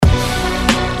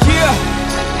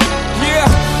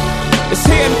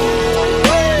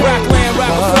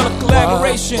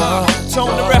generation.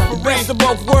 Tone the reference to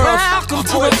both worlds. Welcome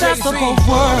to the best of both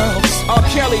worlds. R.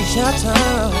 Kelly.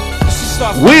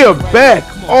 We are back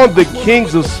on the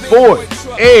Kings of Sports,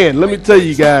 and let me tell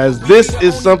you guys, this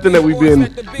is something that we've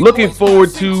been looking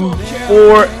forward to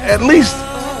for at least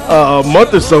a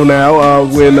month or so now.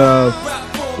 When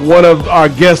one of our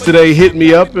guests today hit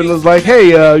me up and was like,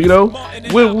 "Hey,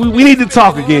 we need to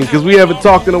talk again because we haven't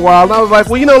talked in a while." And I was like,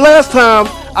 "Well, last time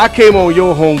I came on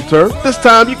your home turf. This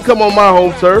time you can come on my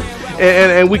home turf."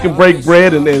 And we can break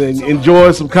bread and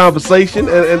enjoy some conversation.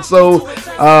 And so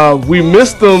we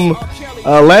missed them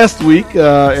last week.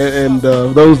 And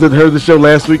those that heard the show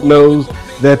last week knows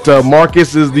that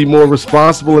Marcus is the more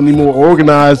responsible and the more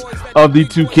organized of the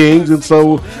two kings. And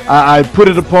so I put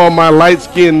it upon my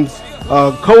light-skinned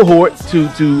cohort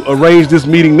to arrange this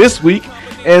meeting this week.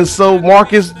 And so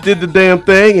Marcus did the damn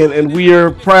thing. And we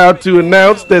are proud to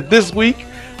announce that this week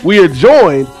we are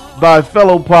joined by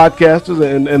fellow podcasters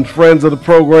and friends of the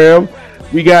program.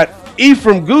 We got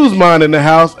Ephraim Guzman in the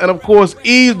house, and of course,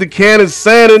 Eve the Cannon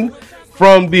Sannon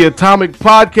from the Atomic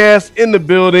Podcast in the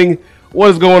building.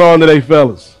 What is going on today,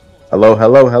 fellas? Hello.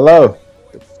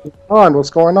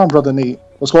 What's going on, Brother Nate?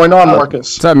 What's going on,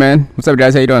 Marcus? What's up, man? What's up,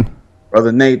 guys? How you doing?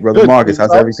 Brother Nate, Brother Marcus,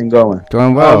 how's everything going?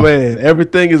 Doing well. Oh, man,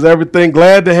 everything is everything.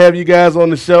 Glad to have you guys on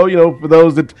the show. For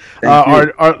those that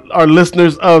are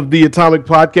listeners of the Atomic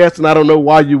Podcast, and I don't know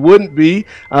why you wouldn't be.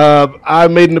 I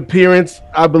made an appearance,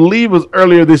 I believe it was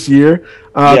earlier this year.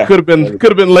 Could have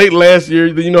been late last year.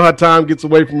 You know how time gets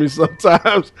away from me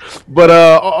sometimes. But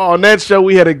on that show,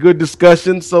 we had a good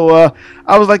discussion. So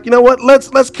I was like, you know what?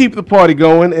 Let's keep the party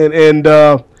going.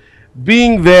 And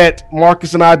being that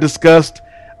Marcus and I discussed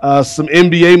some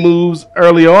NBA moves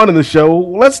early on in the show,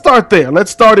 let's start there. Let's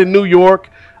start in New York.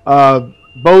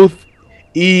 Both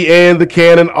E and the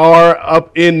Cannon are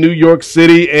up in New York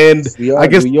City, and I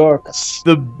guess New York.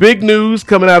 The big news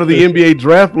coming out of the NBA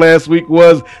draft last week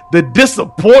was the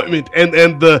disappointment and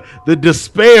the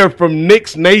despair from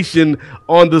Knicks Nation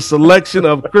on the selection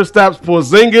of Kristaps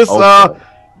Porzingis.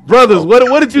 Brothers,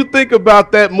 what did you think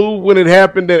about that move when it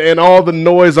happened and all the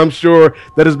noise, I'm sure,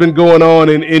 that has been going on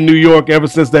in New York ever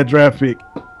since that draft pick?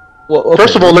 Well, okay.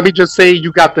 First of all, let me just say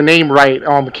you got the name right.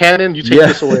 Cannon, you take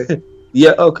this away.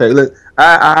 Yeah, okay. Look,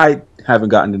 I haven't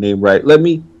gotten the name right. Let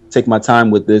me take my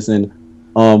time with this. And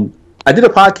I did a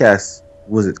podcast,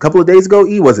 was it a couple of days ago,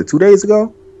 E? Was it 2 days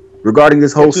ago? Regarding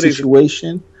this whole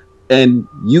situation. And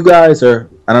you guys are,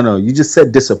 I don't know, you just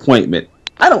said disappointment.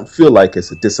 I don't feel like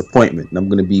it's a disappointment, and I'm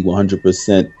going to be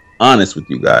 100% honest with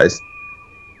you guys.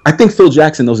 I think Phil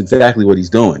Jackson knows exactly what he's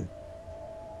doing.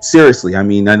 Seriously, I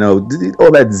mean, I know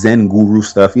all that Zen guru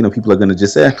stuff, people are going to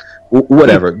just say,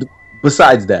 whatever.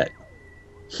 Besides that,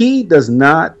 he does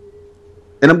not,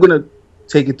 and I'm going to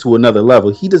take it to another level,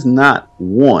 he does not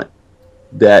want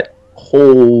that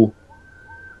whole,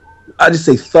 I just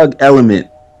say thug element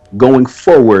going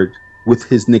forward with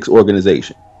his Knicks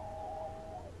organization.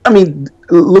 I mean,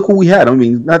 look who we had. I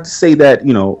mean, not to say that,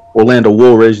 Orlando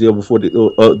Woolridge, before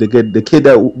the kid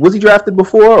that was he drafted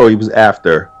before or he was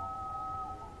after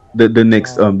the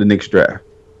Knicks draft.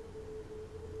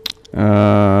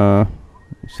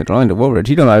 Said Orlando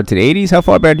Woolridge. You don't know to the 80s? How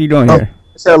far back are you going here?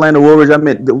 I said Orlando Woolridge. I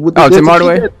meant Tim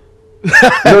Hardaway.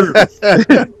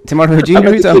 Tim Hardaway Jr.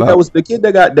 Who's talking about? That was the kid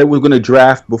that was going to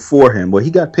draft before him. Well,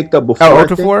 he got picked up before.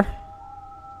 Okafor?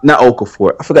 Not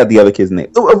Okafor. I forgot the other kid's name.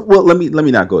 Well, let me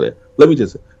not go there. Let me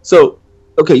just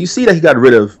you see that he got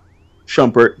rid of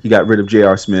Shumpert. He got rid of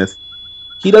J.R. Smith.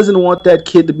 He doesn't want that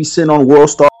kid to be sitting on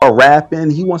World Star rapping.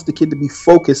 He wants the kid to be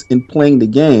focused in playing the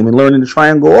game and learning the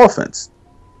triangle offense.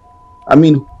 I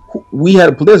mean,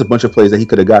 there's a bunch of players that he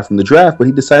could have got from the draft, but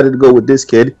he decided to go with this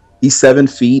kid. He's 7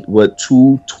 feet,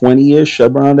 220-ish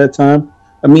around that time.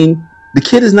 I mean, the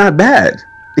kid is not bad.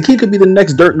 The kid could be the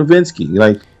next Dirk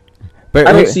Nowitzki. But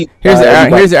I don't see. Here's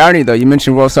the irony, though. You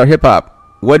mentioned World Star Hip Hop.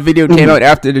 What video came out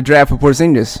after the draft for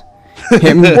Porzingis?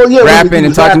 Him rapping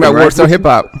and talking about World Star Hip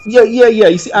Hop. Yeah.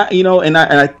 You see,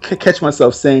 I catch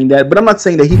myself saying that, but I'm not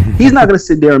saying that he's not going to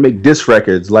sit there and make diss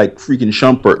records like freaking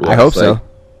Shumpert. I hope so.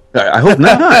 I hope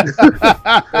not.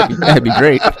 That'd be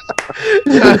great.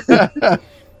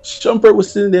 Shumpert was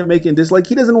sitting there making this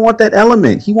he doesn't want that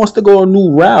element. He wants to go a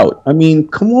new route. I mean,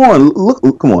 come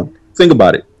on, think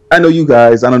about it. I know you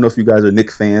guys. I don't know if you guys are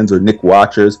Knicks fans or Knicks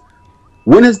watchers.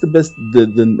 When is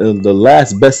the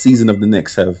last best season of the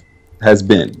Knicks has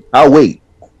been? I'll wait.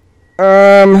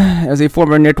 As a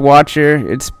former Knicks watcher,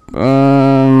 it's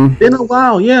been a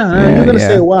while. Yeah, you're gonna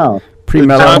say a while.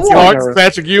 Pre-Melo.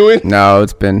 Patrick Ewing. No,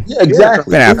 it's been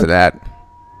exactly. Been after that.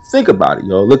 think about it,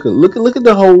 yo. Look at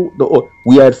the whole.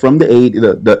 We had from the late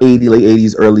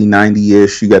 80s, early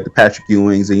 90-ish. You got the Patrick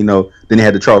Ewings, and then they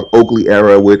had the Charles Oakley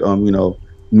era with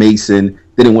Mason.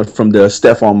 Then it went from the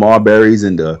Stephon Marburys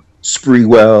and the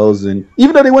Spreewells, and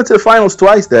even though they went to the finals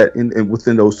twice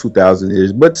within those 2000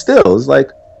 years, but still, it's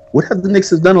like, what have the Knicks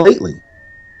done lately?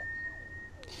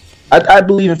 I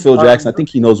believe in Phil Jackson. I think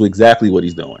he knows exactly what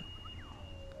he's doing.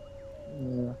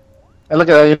 Yeah. And look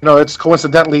at it's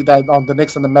coincidentally that the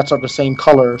Knicks and the Mets are the same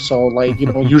color. So, like,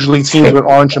 usually teams with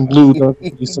orange and blue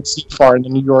don't succeed far in the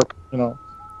New York, I don't know.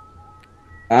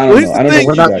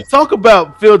 You talk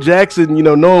about Phil Jackson,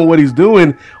 knowing what he's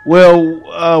doing. Well,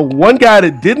 one guy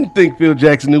that didn't think Phil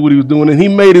Jackson knew what he was doing, and he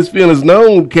made his feelings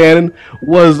known, Cannon,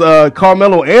 was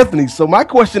Carmelo Anthony. So my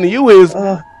question to you is,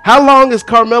 how long is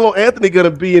Carmelo Anthony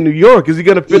going to be in New York? Is he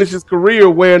going to finish his career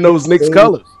wearing those Knicks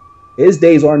colors? His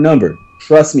days are numbered.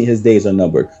 Trust me, his days are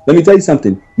numbered. Let me tell you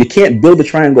something. You can't build a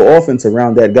triangle offense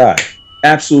around that guy.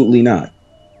 Absolutely not.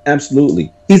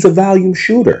 Absolutely. He's a volume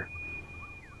shooter.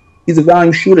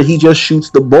 He just shoots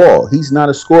the ball. He's not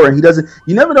a scorer.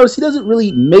 You never notice he doesn't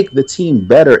really make the team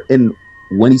better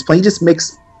when he's playing. He just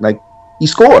makes, he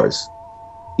scores.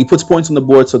 He puts points on the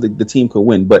board so the team could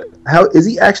win. But how is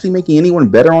he actually making anyone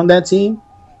better on that team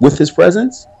with his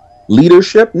presence?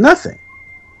 Leadership? Nothing.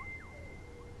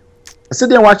 I sit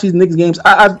there and watch these Knicks games.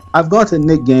 I've gone to a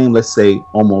Knicks game, let's say,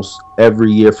 almost every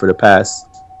year for the past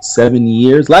 7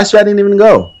 years. Last year I didn't even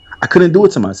go. I couldn't do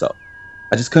it to myself.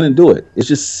 I just couldn't do it. It's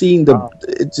just seeing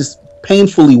it's just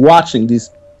painfully watching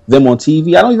them on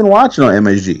TV. I don't even watch it on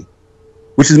MSG,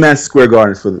 which is Madison Square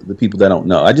Garden for the people that don't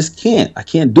know. I just can't. I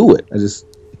can't do it. It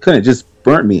couldn't. It just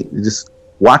burnt me. Just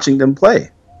watching them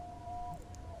play.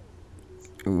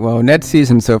 Well, Nets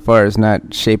season so far is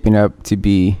not shaping up to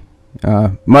be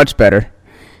much better.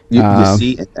 You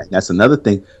see, and that's another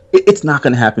thing. It's not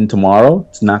going to happen tomorrow.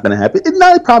 It's not going to happen. It's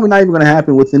probably not even going to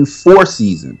happen within 4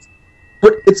 seasons.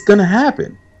 But it's going to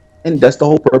happen. And that's the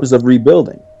whole purpose of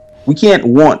rebuilding. We can't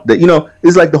want that.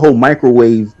 It's like the whole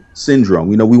microwave syndrome.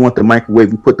 We want the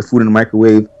microwave. We put the food in the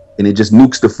microwave and it just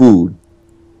nukes the food.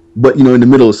 But, in the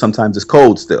middle, sometimes it's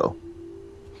cold still.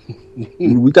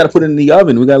 We got to put it in the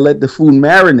oven. We got to let the food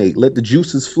marinate, let the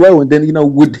juices flow. And then,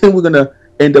 we're going to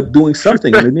end up doing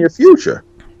something in the near future.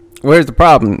 Where's the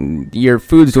problem? Your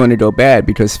food's going to go bad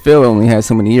because Phil only has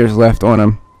so many years left on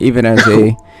him, even as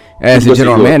a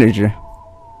general manager.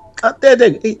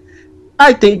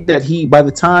 I think that by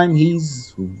the time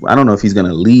I don't know if he's going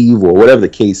to leave or whatever the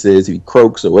case is, if he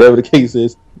croaks or whatever the case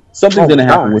is, something's going to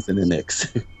happen within the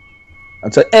Knicks.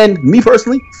 And me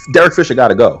personally, Derek Fisher got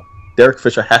to go. Derek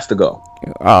Fisher has to go.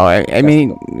 Oh, I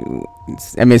mean,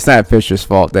 it's not Fisher's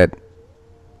fault that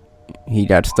he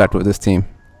got stuck with this team.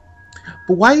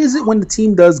 But why is it when the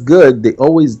team does good, they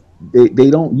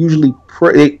don't usually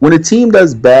pray? When the team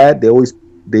does bad,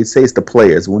 they say it's the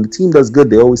players. When the team does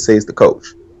good, they always say it's the coach.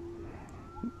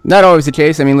 Not always the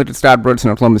case. I mean, look at Stott Brooks in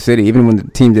Oklahoma City. Even when the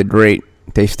team did great,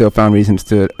 they still found reasons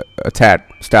to attack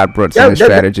Stott Brooks and his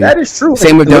strategy. That is true.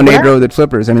 Same with Del Negro, the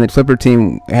Clippers. I mean, the Clipper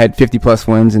team had 50-plus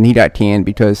wins, and he got canned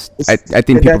because I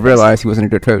think people realized he wasn't a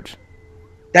good coach.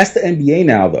 That's the NBA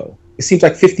now, though. It seems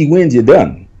like 50 wins, you're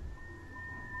done.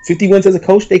 50 wins as a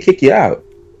coach, they kick you out.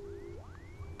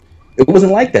 It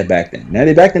wasn't like that back then.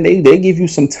 Back then, they give you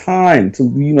some time to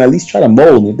at least try to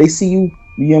mold. If they see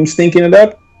you stinking it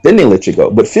up, then they let you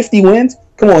go. But 50 wins?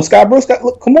 Come on, Scott Brooks.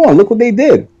 Look what they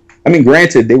did. I mean,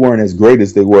 granted, they weren't as great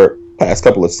as they were past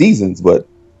couple of seasons, but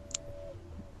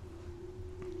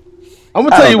I'm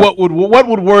gonna tell you what would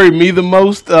worry me the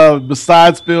most,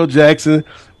 besides Phil Jackson,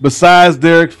 besides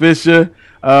Derek Fisher,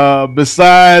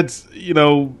 besides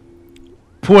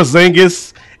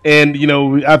Porzingis, and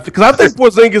because I think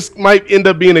Porzingis might end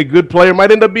up being a good player,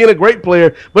 might end up being a great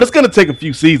player, but it's gonna take a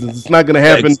few seasons. It's not gonna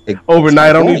happen overnight.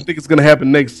 I don't even think it's gonna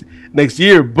happen next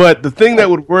year. But the thing that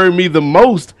would worry me the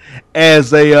most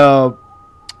as a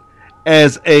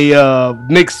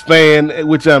Knicks fan,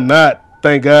 which I'm not,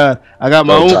 thank God, I got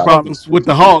my own problems with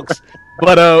the Hawks,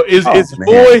 but is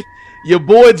your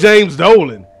boy James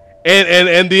Dolan,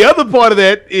 and the other part of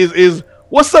that is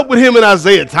what's up with him and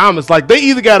Isaiah Thomas? Like, they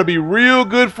either got to be real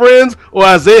good friends or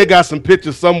Isaiah got some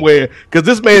pictures somewhere, because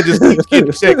this man just keeps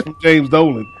getting checks from James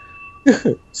Dolan.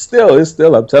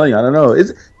 Still, I'm telling you, I don't know.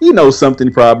 He knows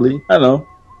something probably. I don't know.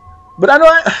 But I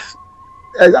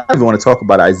don't even want to talk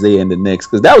about Isaiah and the Knicks,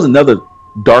 because that was another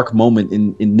dark moment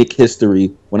in Knick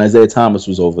history when Isaiah Thomas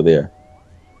was over there.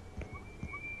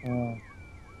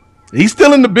 He's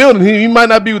still in the building. He might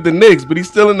not be with the Knicks, but he's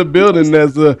still in the building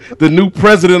as the new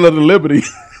president of the Liberty.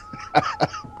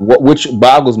 Which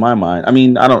boggles my mind. I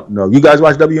mean, I don't know. You guys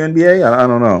watch WNBA? I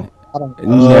don't know.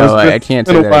 No, I can't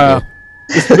say that.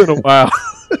 It's been a while.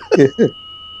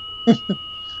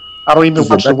 I don't even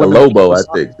watch the Lobo. I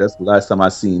think that's the last time I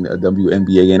seen a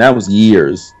WNBA game. That was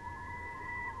years.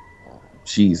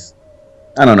 Jeez,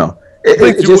 I don't know. I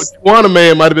think Juana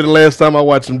Man might have been the last time I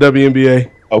watched some WNBA.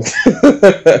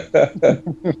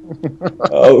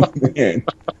 Oh man.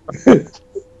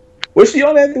 Was she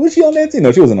on that team?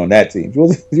 No, she wasn't on that team. She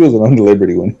wasn't on the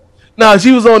Liberty one. No,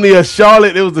 she was on the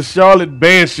Charlotte. It was the Charlotte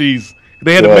Banshees.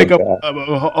 They had to make up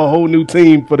a whole new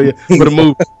team for the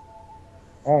move.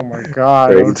 Oh my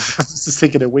God! This is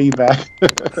taking it way back.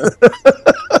 That's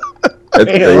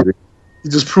crazy. You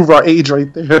just prove our age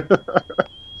right there.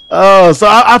 So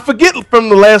I forget from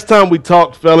the last time we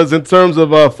talked, fellas, in terms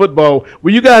of football. Were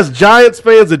you guys Giants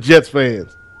fans or Jets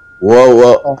fans?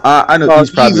 Well, I know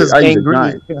he's probably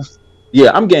Gangrene.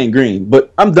 Yeah, I'm Gangrene,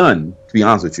 but I'm done. To be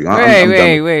honest with you,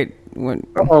 Wait.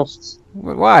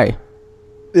 Why?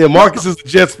 Yeah, Marcus is a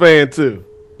Jets fan too.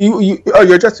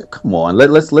 You're Jets. Come on,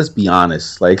 let's be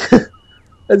honest. Like,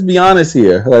 let's be honest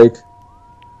here. Like,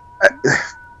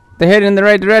 they're heading in the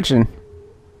right direction.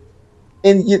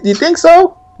 And you think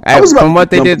so? From what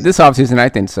they did this offseason, I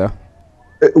think so.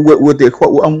 With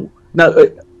the now,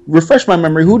 refresh my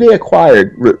memory. Who they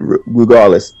acquired,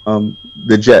 regardless,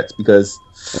 the Jets, because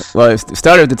it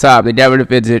started at the top. They got rid of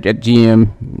Fidget at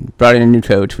GM, brought in a new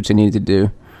coach, which they needed to do.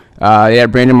 They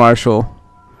had Brandon Marshall.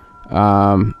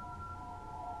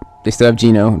 They still have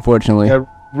Geno, unfortunately.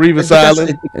 Revis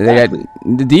Island. Exactly.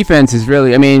 The defense is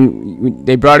really. I mean,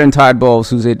 they brought in Todd Bowles,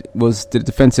 who was the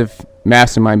defensive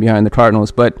mastermind behind the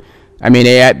Cardinals, but I mean,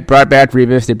 they brought back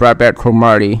Revis. They brought back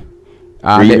Cromartie.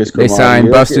 They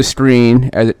signed Buster Skrine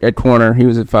at corner. He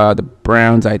was with the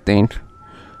Browns, I think.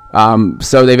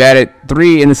 So they've added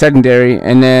 3 in the secondary,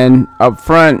 and then up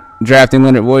front, drafting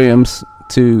Leonard Williams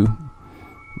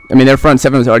I mean, their front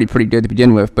 7 was already pretty good to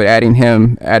begin with, but adding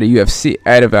him out of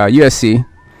USC.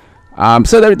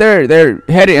 So they're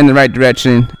headed in the right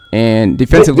direction, and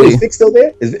defensively. Is Vic still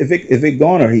there? Is Vic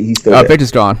gone, or he's still there? Vic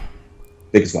is gone.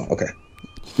 Vic is gone. Okay.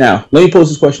 Now let me pose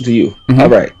this question to you. Mm-hmm. All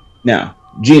right. Now,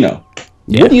 Geno,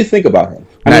 what do you think about him?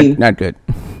 I mean, not good.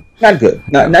 Not good.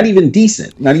 Not even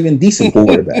decent. Not even decent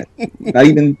quarterback. Not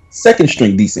even second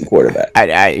string decent quarterback.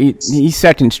 He's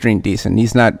second string decent.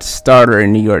 He's not starter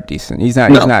in New York decent. He's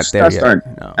not there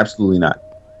yet. No. Absolutely not.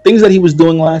 Things that he was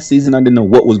doing last season, I didn't know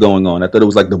what was going on. I thought it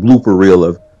was like the blooper reel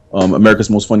of America's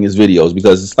Most Funniest Videos,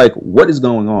 because it's like, what is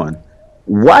going on?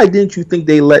 Why didn't you think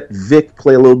they let Vic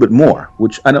play a little bit more?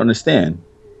 Which I don't understand.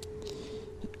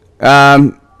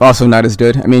 Also not as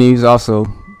good. I mean, he's also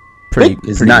pretty.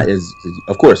 Not as,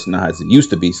 of course, not as it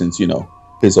used to be since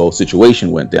his whole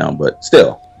situation went down. But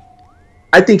still,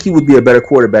 I think he would be a better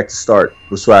quarterback to start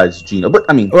besides Geno. But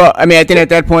I think at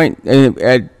that point,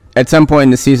 at some point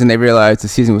in the season, they realized the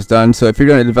season was done. So if you're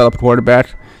going to develop a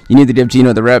quarterback, you need to give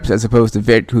Geno the reps as opposed to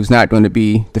Vic, who's not going to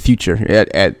be the future.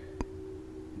 At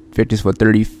Vic is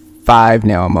 35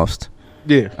 now almost.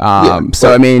 Yeah.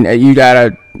 So I mean, you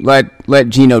gotta let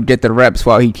Geno get the reps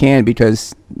while he can,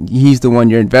 because he's the one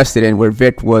you're invested in. Where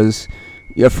Vic was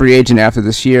a free agent after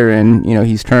this year, and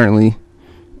he's currently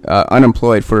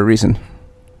unemployed for a reason.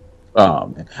 Oh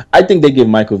man, I think they give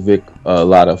Michael Vick a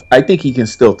lot of. I think he can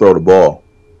still throw the ball.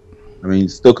 I mean, he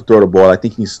still can throw the ball. I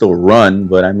think he can still run,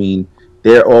 but I mean,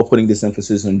 they're all putting this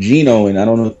emphasis on Geno, and I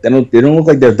don't know. They don't look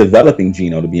like they're developing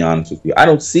Geno. To be honest with you, I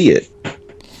don't see it.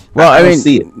 Well, I mean,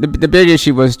 the big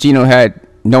issue was Geno had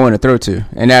no one to throw to,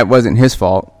 and that wasn't his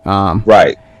fault.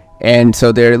 Right. And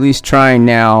so they're at least trying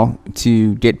now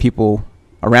to get people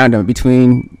around him.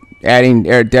 Between adding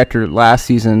Eric Decker last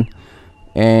season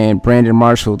and Brandon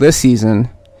Marshall this season,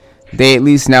 they at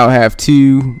least now have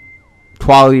 2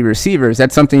 quality receivers.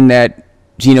 That's something that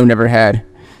Geno never had.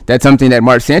 That's something that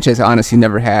Mark Sanchez honestly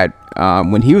never had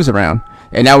when he was around.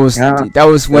 And that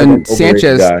was when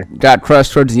Sanchez got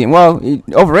crushed towards the end. Well,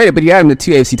 overrated, but he had him to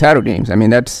 2 AFC title games. I mean,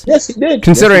 that's he did.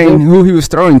 Considering who he was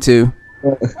throwing to,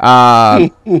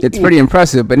 it's pretty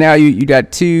impressive. But now you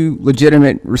got 2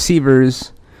 legitimate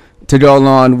receivers to go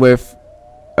along with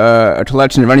a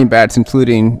collection of running backs,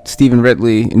 including Stephen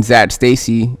Ridley and Zach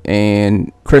Stacy and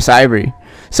Chris Ivory.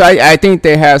 So I think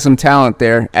they have some talent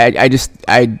there.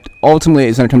 I ultimately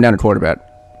it's going to come down to quarterback.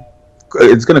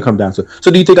 It's going to come down to.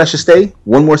 So do you think I should stay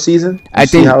one more season? I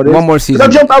think one more season.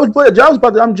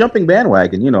 I'm jumping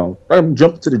bandwagon. I'm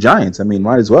jumping to the Giants. I mean,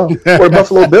 might as well. Or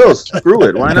Buffalo Bills. Screw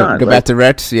it. Why not? Go back to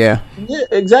Rex. Yeah. Yeah,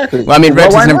 exactly. Well, I mean,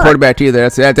 Rex isn't a quarterback either.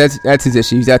 That's his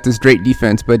issue. He's got this great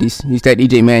defense, but he's got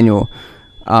EJ Manuel.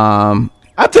 I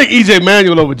take EJ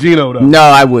Manuel over Geno though. No,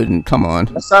 I wouldn't. Come on.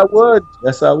 Yes, I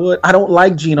would. I don't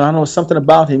like Geno. I don't know, something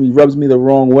about him. He rubs me the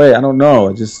wrong way. I don't know.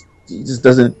 He just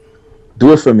doesn't.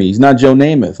 Do it for me. He's not Joe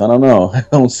Namath. I don't know. I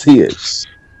don't see it.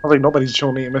 I think nobody's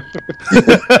Joe Namath.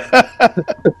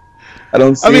 I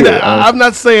don't see it. I'm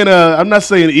not saying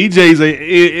EJ's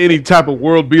any type of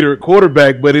world beater at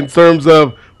quarterback, but in terms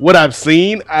of what I've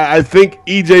seen, I think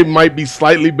EJ might be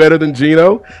slightly better than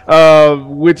Geno.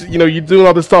 Which you're doing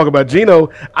all this talk about Geno.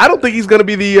 I don't think he's going to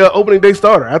be the opening day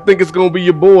starter. I think it's going to be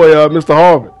your boy, Mr.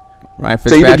 Harvard. Ryan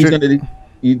Fitzpatrick.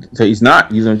 So he's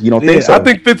not. You don't think so? I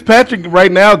think Fitzpatrick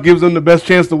right now gives them the best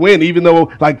chance to win. Even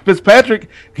though, like Fitzpatrick,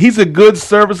 he's a good,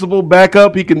 serviceable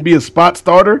backup. He can be a spot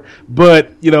starter.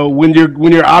 But when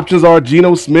your options are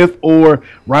Geno Smith or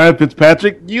Ryan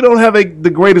Fitzpatrick, you don't have the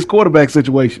greatest quarterback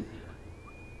situation.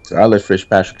 So I'll let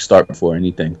Fitzpatrick start before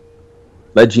anything.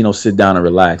 Let Geno sit down and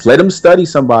relax. Let him study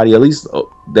somebody at least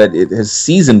that it has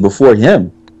seasoned before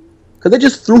him, because they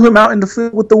just threw him out in the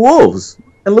field with the Wolves,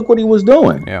 and look what he was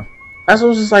doing. Yeah. I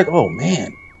was just like, oh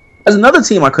man, there's another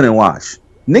team I couldn't watch.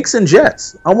 Knicks and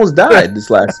Jets. I almost died this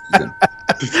last season.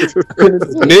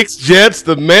 Knicks, Jets,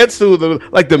 the Mets,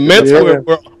 the Mets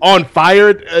were on fire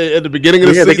at the beginning of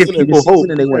the season.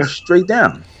 And they went straight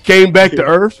down. Came back to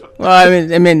earth. Well, I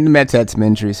mean, the Mets had some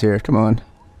injuries here. Come on.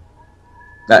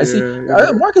 Marcus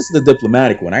is the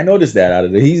diplomatic one. I noticed that out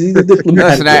of it. He's the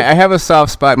diplomatic. Listen, I have a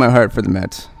soft spot in my heart for the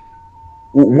Mets.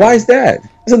 Why is that?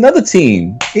 There's another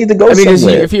team. You need to go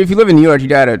somewhere. If you live in New York, you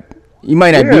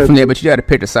might not be from there, but you got to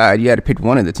pick a side. You got to pick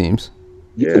one of the teams.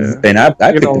 Yeah, and I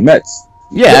picked the Mets.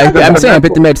 Yeah, I'm saying I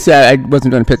picked the Mets. I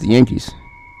wasn't going to pick the Yankees.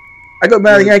 I go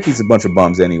mad at the Yankees a bunch of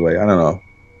bums anyway. I don't know.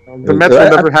 The Mets will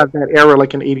never have that era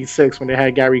like in '86 when they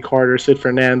had Gary Carter, Sid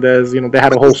Fernandez. They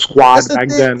had a whole squad back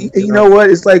then. You know what?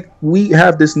 It's like we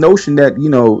have this notion that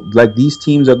like these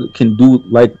teams can do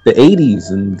like the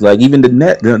 '80s and like even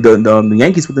the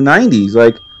Yankees with the '90s.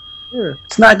 Like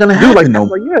it's not gonna happen.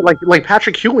 Like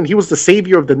Patrick Ewing, he was the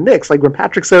savior of the Knicks. Like when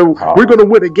Patrick said we're gonna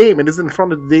win a game and it's in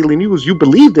front of the Daily News, you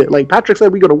believed it. Like Patrick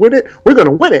said we're gonna win it, we're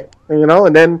gonna win it.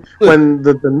 And then when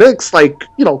the Knicks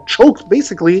choked,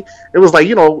 basically it was like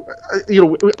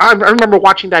I remember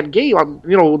watching that game on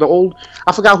the old,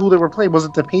 I forgot who they were playing. Was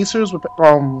it the Pacers with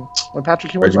when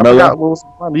Patrick Ewing? I forgot what was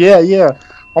the name. Yeah.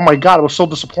 Oh my God, it was so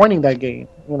disappointing that game.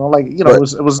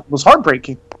 It was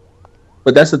heartbreaking.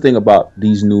 But that's the thing about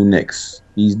these new Knicks.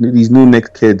 These new Knicks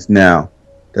kids now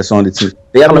that's on the team.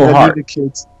 They have no heart.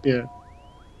 Kids. Yeah.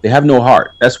 They have no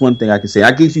heart. That's one thing I can say.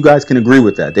 I guess you guys can agree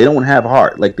with that. They don't have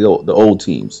heart like the old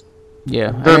teams.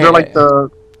 Yeah. They're like the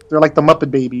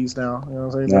Muppet Babies now. You know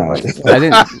what I'm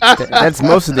saying? I think that's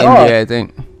most of the NBA, I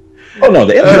think. Oh no,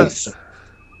 the NBA.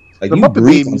 Like you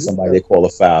breathe on somebody, they call a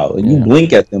foul, and you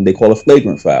blink at them, they call a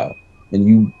flagrant foul, and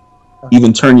you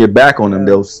even turn your back on them,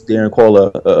 they'll stare and call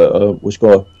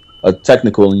a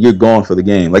technical, and you're gone for the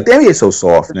game. Like the NBA is so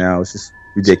soft now; it's just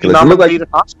ridiculous. They nominated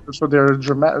Oscars for their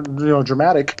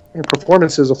dramatic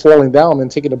performances of falling down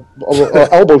and taking an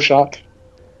elbow shot.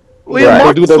 Well, yeah,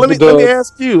 Marcus, let me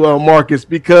ask you, Marcus,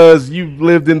 because you've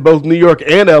lived in both New York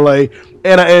and LA,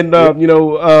 and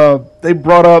they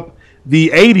brought up the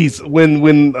 '80s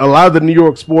when a lot of the New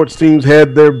York sports teams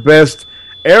had their best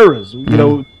eras.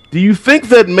 Do you think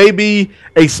that maybe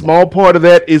a small part of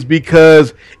that is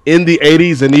because in the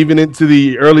 80s and even into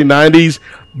the early 90s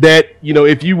that,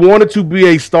 if you wanted to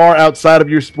be a star outside of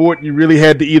your sport, you really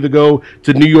had to either go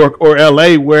to New York or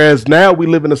LA, whereas now we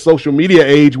live in a social media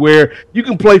age where you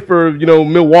can play for,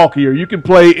 Milwaukee, or you can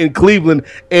play in Cleveland,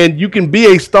 and you can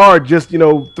be a star just,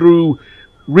 through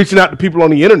reaching out to people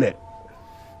on the internet?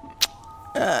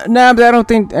 But I don't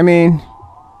think,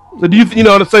 So do you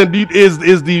know what I'm saying? Is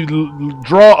the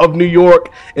draw of New York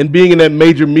and being in that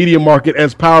major media market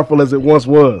as powerful as it once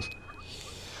was?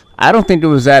 I don't think it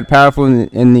was that powerful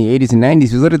in the 80s and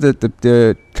 90s. Look at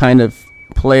the kind of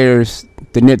players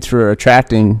the Knicks were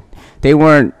attracting. They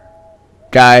weren't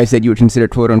guys that you would consider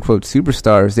quote-unquote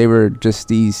superstars. They were just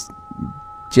these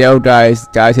jail guys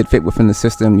that fit within the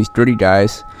system, these dirty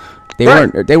guys. They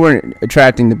weren't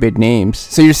attracting the big names.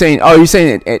 So you're saying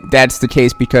that's the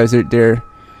case because they're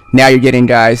now you're getting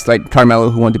guys like Carmelo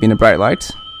who want to be in the bright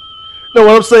lights? No,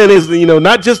 what I'm saying is,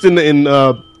 not just in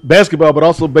basketball, but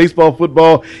also baseball,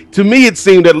 football. To me, it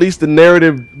seemed at least the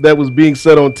narrative that was being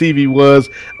said on TV was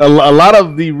a lot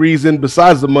of the reason,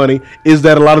 besides the money, is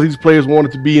that a lot of these players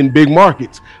wanted to be in big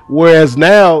markets. Whereas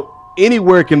now,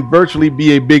 anywhere can virtually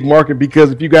be a big market,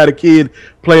 because if you got a kid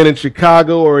playing in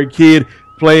Chicago or a kid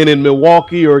playing in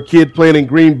Milwaukee or a kid playing in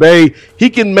Green Bay, he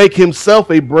can make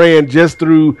himself a brand just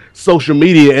through social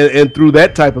media and through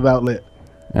that type of outlet.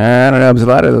 I don't know. There's a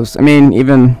lot of those.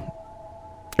 Even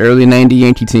early 90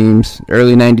 Yankee teams,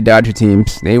 early 90 Dodger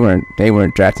teams, they weren't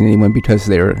drafting anyone because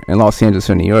they were in Los Angeles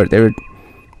or New York. They were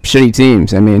shitty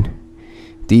teams.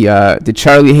 the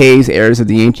Charlie Hayes eras of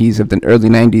the Yankees of the early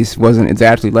 '90s wasn't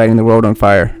exactly lighting the world on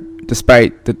fire,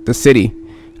 despite the city.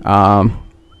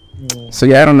 So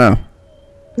yeah, I don't know.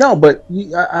 No, but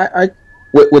I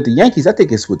with the Yankees, I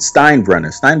think it's with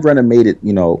Steinbrenner. Steinbrenner made it.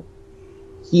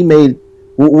 He made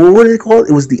what did they call it?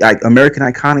 It was the American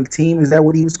Iconic Team. Is that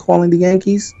what he was calling the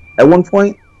Yankees at one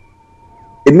point?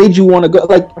 It made you want to go.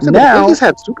 Like now, the Yankees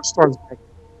had superstars back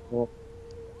then.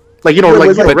 But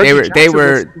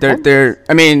they're.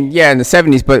 I mean, yeah, in the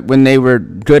 '70s, but when they were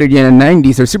good again in the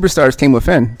 '90s, their superstars came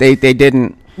within. They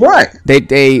didn't. Right.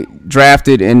 They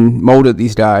drafted and molded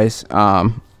these guys,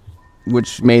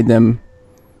 which made them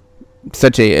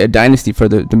such a dynasty for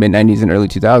the mid '90s and early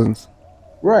 2000s.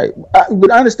 Right.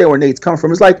 But I understand where Nate's coming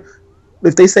from. It's like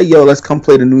if they say, "Yo, let's come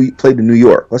play to New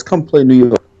York. Let's come play New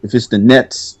York." If it's the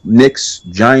Nets, Knicks,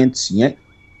 Giants,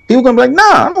 people gonna be like,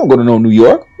 "Nah, I'm not going to no New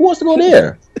York. Who wants to go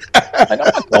there? I'm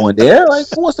not going there. Like,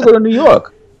 who wants to go to New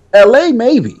York? L.A.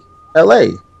 maybe.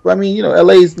 L.A. But I mean,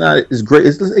 L.A. is not as great.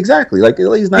 It's exactly like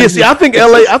L.A. is not. Yeah, see, I think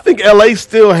L.A.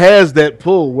 still has that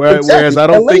pull, whereas I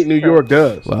don't think New York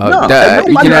does. Well,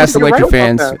 you can ask the Laker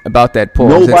fans about that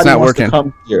pull. It's not working.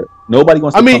 Come here. Nobody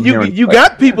wants to come here. You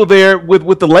got people there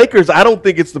with the Lakers. I don't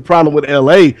think it's the problem with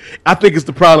L.A. I think it's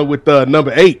the problem with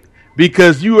number 8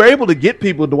 because you were able to get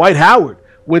people. Dwight Howard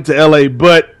went to L.A.,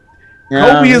 but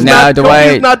Kobe is not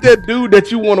that dude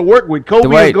that you want to work with.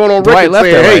 Kobe is going on record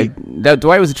saying, "Hey,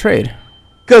 Dwight was a trade."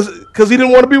 Because he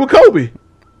didn't want to be with Kobe.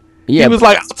 Yeah, he was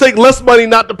like, I'll take less money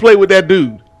not to play with that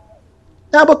dude.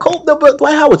 Yeah, but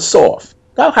Dwight Howard's soft.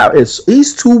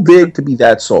 He's too big to be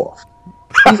that soft.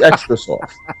 He's extra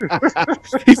soft.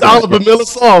 He's Oliver Miller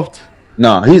soft.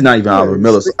 No, he's not even Oliver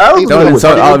Miller. Don't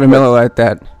insult Oliver Miller like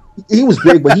that. He was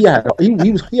big, but he had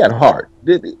heart.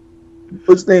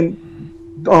 What's his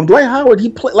name? Dwight Howard. He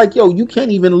played like, yo, you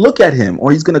can't even look at him,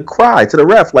 or he's gonna cry to the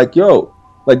ref like, yo,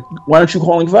 like, why aren't you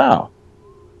calling foul?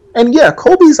 And yeah,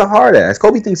 Kobe's a hard ass.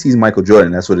 Kobe thinks he's Michael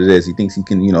Jordan. That's what it is. He thinks he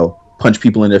can, punch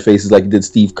people in their faces like he did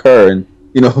Steve Kerr, and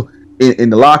in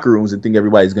the locker rooms, and think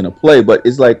everybody's gonna play. But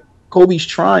it's like Kobe's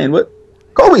trying. But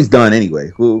Kobe's done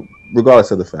anyway,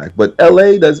 regardless of the fact. But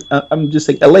LA does. I'm just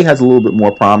saying, LA has a little bit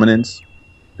more prominence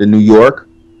than New York.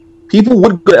 People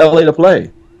would go to LA to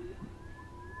play,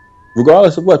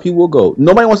 regardless of what. People will go.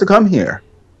 Nobody wants to come here.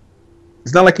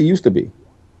 It's not like it used to be.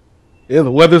 Yeah,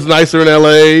 the weather's nicer in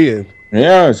LA and.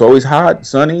 Yeah, it's always hot,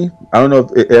 sunny. I don't know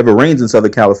if it ever rains in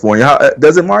Southern California.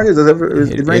 Does it, Marcus?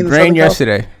 It rained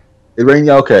yesterday. It rained,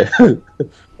 okay.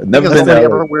 Never because nobody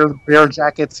ever wears bear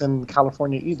jackets in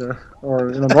California either, or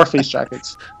North Face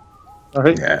jackets.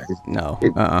 Right? Yeah, no.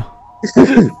 No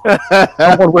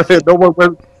one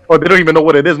wears, or they don't even know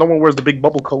what it is. No one wears the big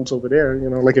bubble coats over there.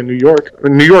 Like in New York.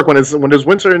 In New York, when there's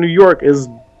winter in New York, is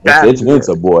bad. It's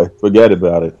winter, boy. Forget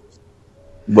about it.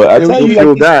 But I tell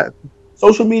you, that.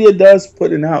 Social media does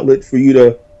put an outlet for you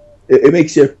to. It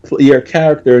makes your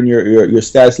character and your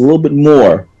status a little bit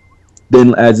more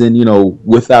than as in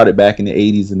without it back in the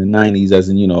 80s and the 90s, as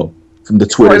in from the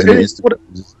Twitters and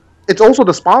Instagrams. It's also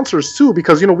the sponsors too,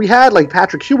 because we had like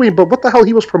Patrick Ewing, but what the hell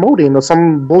he was promoting?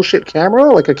 Some bullshit camera,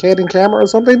 like a Canon camera or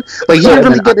something. Like he didn't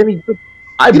really get any good.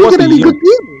 He didn't get any good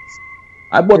deals.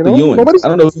 I bought the Ewings. I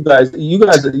don't know if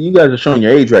you guys are showing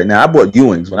your age right now. I bought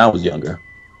Ewings when I was younger.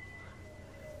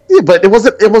 Yeah, but it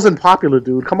wasn't popular,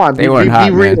 dude. Come on, they weren't hot,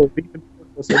 be real. Man.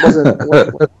 It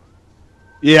wasn't.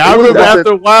 Yeah, I remember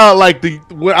after a while,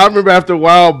 after a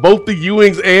while, both the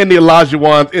Ewings and the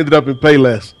Olajuwons ended up in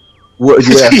Payless. Well,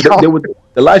 yeah, the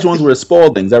Olajuwons were the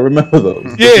Spaldings. I remember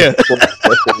those. Yeah, that's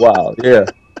a while. Yeah,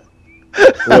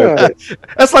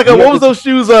 that's like what was those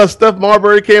shoes? Steph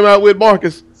Marbury came out with,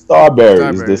 Marcus.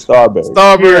 Starberries. The Starberries.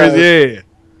 Starberries, yeah.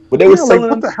 But they were selling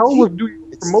what the hell was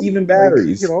doing Stephen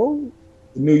Barry's?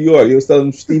 New York, they were selling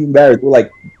Stephen Barry for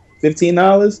like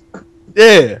 $15.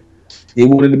 Yeah, they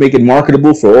wanted to make it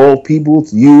marketable for all people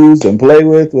to use and play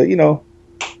with. But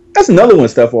that's another one.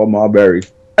 Stephon Marbury.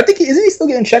 I think isn't he still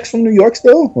getting checks from New York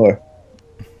still? Or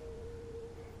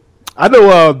I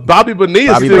know Bobby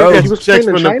Bonilla still gets checks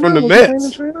from the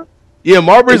Mets. Yeah,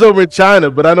 Marbury's over in China,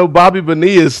 but I know Bobby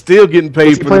Bonilla is still getting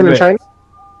paid for the Mets. China?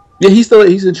 Yeah, he's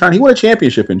in China. He won a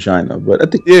championship in China, but I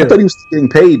thought he was getting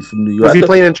paid from New York. Is he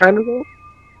playing in China though?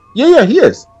 Yeah, he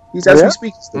is. He's as we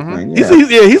speak, he's still playing.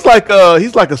 Yeah. He's like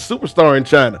a superstar in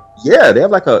China. Yeah, they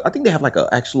have I think they have like a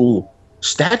actual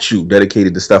statue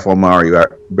dedicated to Stephon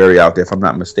Marbury out there, if I'm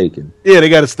not mistaken. Yeah, they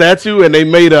got a statue, and they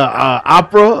made a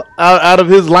opera out of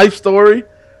his life story.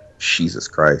 Jesus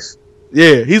Christ.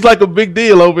 Yeah, he's like a big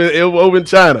deal over in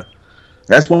China.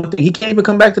 That's one thing. He can't even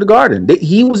come back to the Garden.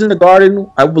 He was in the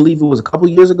Garden, I believe it was a couple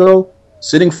years ago,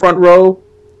 sitting front row.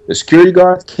 The security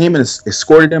guards came and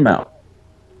escorted him out.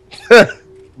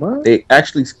 They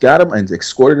actually got him and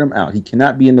escorted him out. He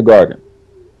cannot be in the garden.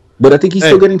 But I think he's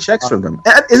still getting checks from them.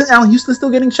 Isn't Allen Houston still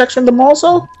getting checks from them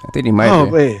also? I think he might be. Oh,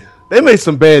 man. They made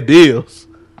some bad deals.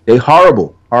 They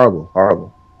horrible.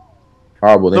 So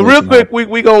real quick,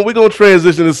 we gonna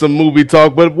transition to some movie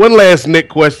talk. But one last Nick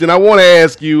question I want to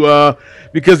ask you,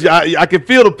 because I can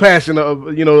feel the passion of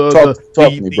the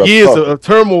years of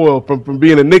turmoil from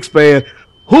being a Knicks fan.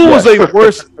 Who was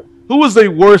a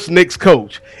worse Knicks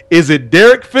coach? Is it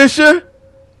Derek Fisher?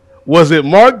 Was it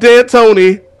Mark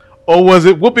D'Antoni? Or was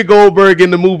it Whoopi Goldberg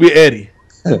in the movie Eddie?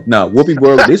 No, Whoopi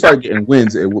Goldberg. They started getting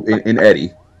wins in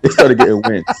Eddie. They started getting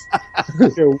wins.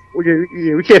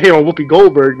 We can't hate on Whoopi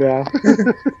Goldberg now.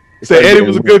 Say Eddie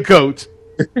was a good coach.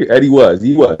 Eddie was.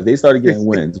 He was. They started getting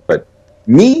wins. But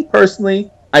me,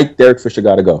 personally, Derek Fisher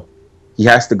got to go. He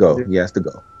has to go. He has to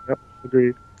go. Yep,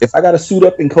 agreed. If I got to suit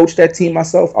up and coach that team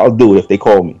myself, I'll do it if they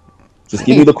call me. Just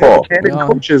give me the call.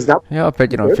 I'll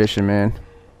pick it on Fisher, man.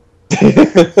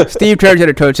 Steve Kerr had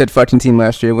to coach that fucking team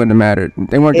last year. It wouldn't have mattered.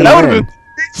 They weren't going to win.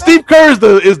 Steve Kerr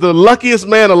is the luckiest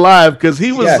man alive because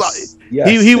he was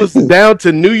he was down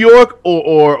to New York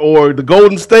or the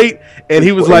Golden State, and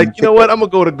he was like, you know what, I'm gonna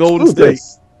go to Golden State.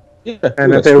 Yeah,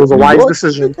 and if it was a wise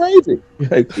decision. Crazy.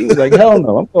 Like, he was like, hell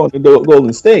no, I'm going to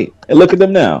Golden State. And look at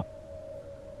them now.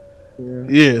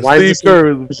 Yeah, Steve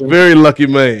Kerr is a very lucky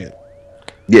man.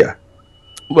 Yeah.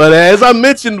 But as I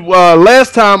mentioned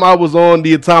last time I was on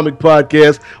the Atomic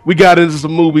Podcast, we got into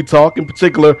some movie talk, in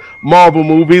particular Marvel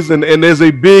movies, and there's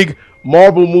a big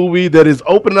Marvel movie that is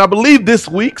opening, I believe, this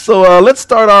week. So let's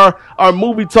start our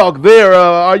movie talk there.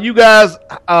 Are you guys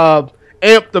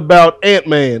amped about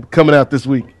Ant-Man coming out this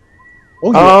week?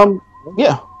 Oh,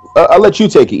 yeah. I'll let you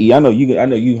take it, E. I know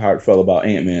you heartfelt about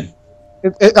Ant-Man.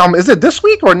 Is it this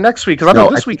week or next week? Because I know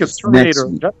this week is Terminator.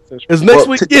 It's next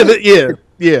week.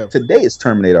 Yeah. Today is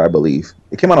Terminator, I believe.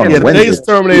 It came out on Wednesday. Today is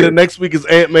Terminator. Next week is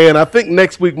Ant-Man. I think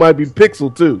next week might be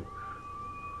Pixel too.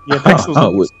 Yeah,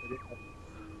 Pixel's.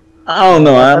 I don't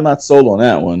know. I'm not sold on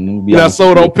that one. You're not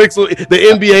sold on Pixel. The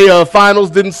NBA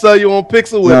Finals didn't sell you on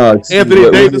Pixel with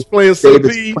Anthony Davis playing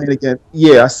CP.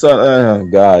 Yeah, I saw. Oh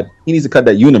God, he needs to cut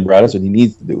that unibrow. That's what he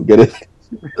needs to do. Get it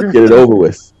over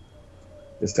with.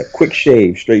 Just a quick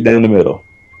shave straight down the middle.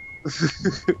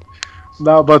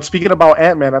 No, but speaking about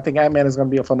Ant-Man, I think Ant-Man is going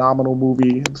to be a phenomenal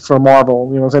movie for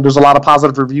Marvel. You know, there's a lot of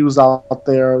positive reviews out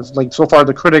there. Like, so far,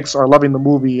 the critics are loving the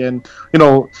movie, and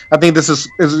I think this is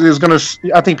going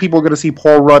to. I think people are going to see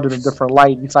Paul Rudd in a different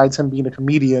light. Besides him being a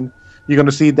comedian, you're going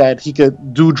to see that he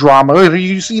could do drama.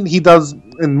 You see, he does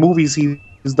in movies.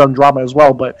 He's done drama as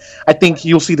well, but I think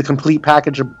you'll see the complete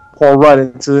package of Paul Rudd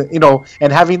into,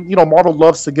 and having, Marvel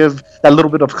loves to give that little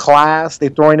bit of class. They're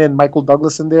throwing in Michael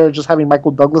Douglas in there. Just having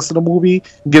Michael Douglas in a movie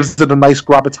gives it a nice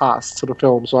gravitas to the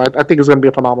film. So I think it's going to be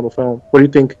a phenomenal film. What do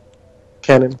you think,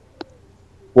 Kenan?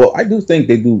 Well, I do think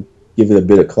they do give it a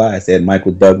bit of class. They had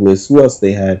Michael Douglas. Who else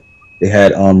they had? They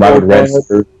had Robert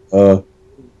Redford.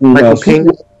 Michael King.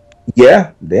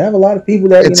 Yeah, they have a lot of people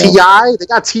that. And T.I., they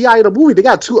got T.I. in the movie. They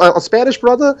got a Spanish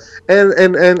brother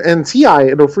and T.I.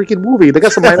 in the freaking movie. They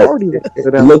got some minorities.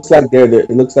 It looks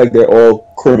like they're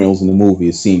all criminals in the movie.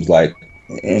 It seems like,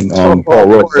 and Paul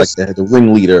Rudd's like the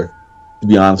ringleader. To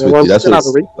be honest with you, that's what it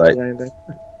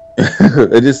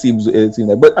seems like. It seems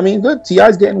like, but I mean, good.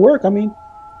 T.I.'s getting work. I mean,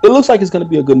 it looks like it's going to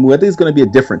be a good movie. I think it's going to be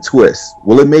a different twist.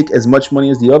 Will it make as much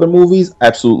money as the other movies?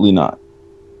 Absolutely not.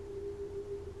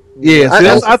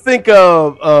 Yeah, I think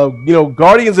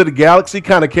Guardians of the Galaxy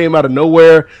kind of came out of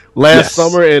nowhere last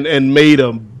summer and made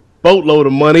a boatload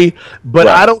of money. But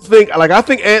I don't think I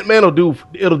think Ant-Man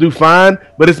it'll do fine,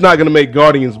 but it's not going to make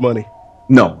Guardians money.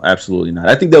 No, absolutely not.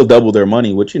 I think they'll double their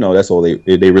money, which that's all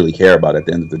they really care about at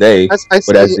the end of the day. I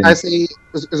say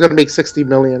it's going to make $60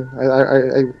 million.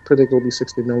 I predict it'll be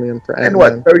 $60 million for Ant-Man. And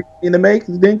what, 30 million to make?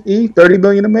 You think? $30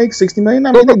 million to make? $60 million?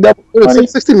 I mean, they double money.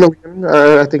 $60 million.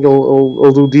 I think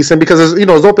it'll do decent because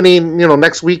it's opening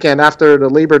next weekend after the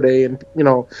Labor Day, and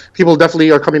people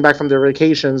definitely are coming back from their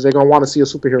vacations. They're going to want to see a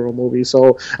superhero movie,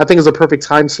 so I think it's a perfect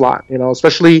time slot.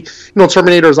 Especially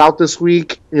Terminator's out this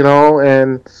week.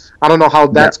 And I don't know how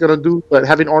that's going to do, but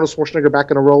having Arnold Schwarzenegger back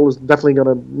in a role is definitely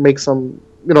going to make some,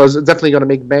 is definitely going to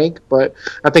make bank. But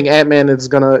I think Ant-Man is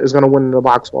gonna win in the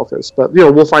box office. But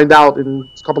we'll find out in a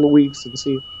couple of weeks and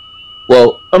see.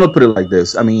 Well, I'm gonna put it like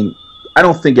this. I mean, I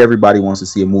don't think everybody wants to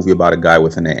see a movie about a guy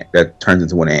with an ant that turns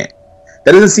into an ant.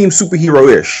 That doesn't seem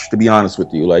superhero-ish, to be honest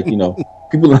with you. Like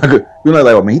people are like,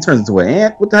 oh man, he turns into an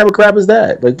ant. What the type of crap is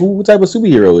that? Like, what type of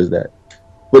superhero is that?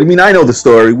 But I mean, I know the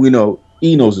story. We know.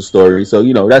 He knows the story, so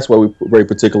that's why we're very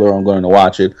particular on going to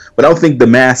watch it. But I don't think the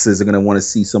masses are going to want to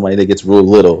see somebody that gets real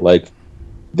little. Like,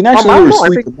 you can actually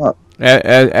sleep them up.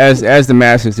 As the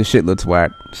Masters, the shit looks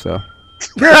whack. So.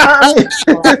 I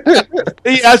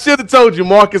should have told you,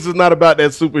 Marcus is not about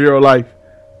that superhero life.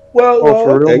 Well,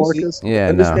 for real, okay, Marcus? Yeah,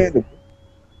 understandable.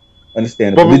 no.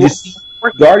 Understandable. But Did you see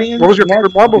Guardians? What was your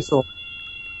favorite Marvel film?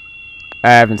 I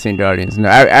haven't seen Guardians. No,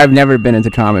 I've never been into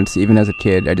comics, even as a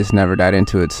kid. I just never got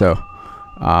into it. So,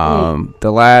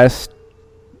 the last,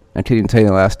 I can't even tell you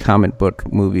the last comic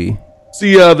book movie.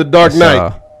 See, The Dark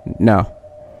Knight. No.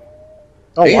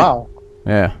 Oh, Damn. wow.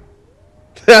 Yeah.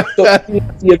 So,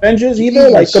 the Avengers either?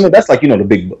 Like, that's like, the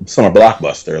big summer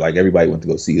blockbuster. Like, everybody went to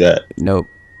go see that. Nope.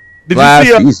 Did Last-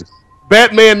 you see Jesus.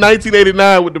 Batman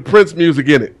 1989 with the Prince music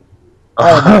in it?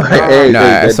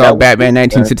 I saw Batman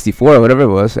 1964, whatever it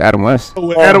was, Adam West. Oh,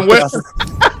 with Adam West.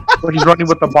 When he's running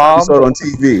with the bomb. You saw it on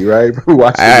TV, right?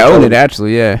 I own it,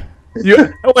 actually, yeah.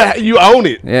 You own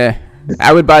it. Yeah.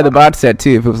 I would buy the box set,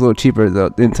 too, if it was a little cheaper,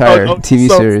 the entire TV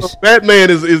series. So Batman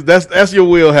is that's your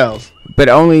wheelhouse. But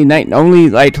only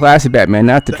like classic Batman,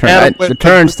 not the current. The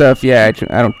current stuff, yeah,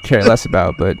 I don't care less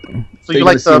about, but... So you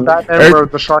like the Batman where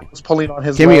the shark was pulling on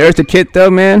his Give me Eartha Kitt, though,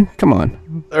 man. Come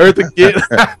on. Eartha Kitt.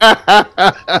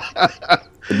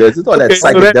 There's all that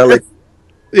psychedelic...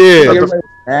 Yeah. Everybody was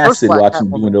acid watching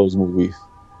doing those movies.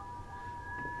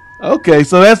 Okay,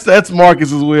 so that's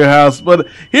Marcus's wheelhouse. But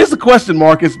here's the question,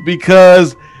 Marcus,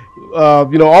 because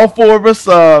all four of us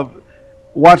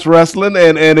watch wrestling,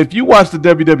 and if you watch the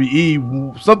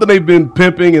WWE, something they've been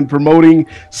pimping and promoting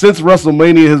since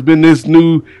WrestleMania has been this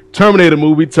new Terminator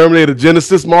movie, Terminator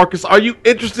Genesis. Marcus, are you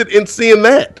interested in seeing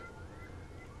that?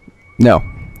 No.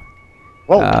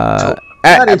 Whoa.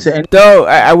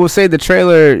 I will say the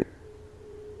trailer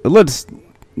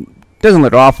doesn't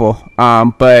look awful,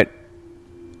 but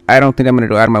I don't think I'm going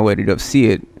to go out of my way to go see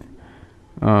it.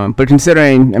 But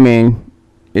considering, I mean,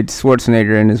 it's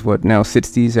Schwarzenegger in his now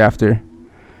 60s after.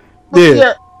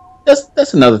 Yeah,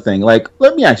 that's another thing. Like,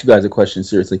 let me ask you guys a question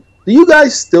seriously. Do you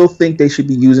guys still think they should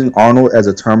be using Arnold as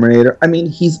a Terminator? I mean,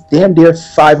 he's damn near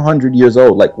 500 years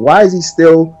old. Like, why is he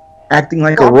still acting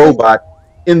like a robot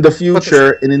in the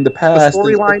future and in the past?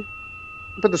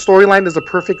 But the storyline is a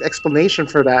perfect explanation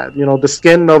for that. The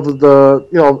skin of the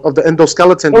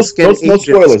endoskeleton. The skin no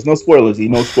spoilers. No spoilers.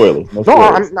 No spoilers. No,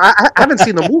 I haven't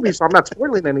seen the movie, so I'm not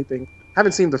spoiling anything. I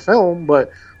haven't seen the film,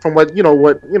 but from what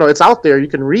it's out there, you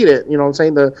can read it. You know what I'm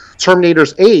saying? The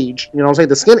Terminator's age. You know what I'm saying?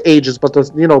 The skin ages, but the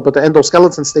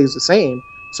endoskeleton stays the same.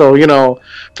 So,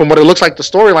 from what it looks like, the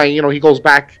storyline, he goes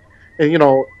back and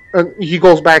he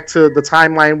goes back to the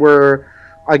timeline where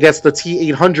I guess the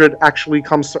T-800 actually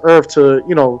comes to Earth to,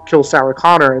 kill Sarah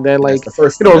Connor, and then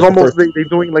it's almost they're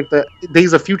doing like the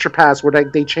Days of Future Past where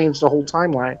they change the whole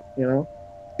timeline,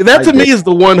 That to me is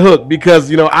the one hook,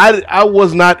 because I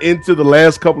was not into the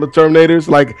last couple of Terminators.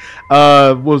 Like,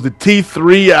 was the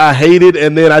T3 I hated,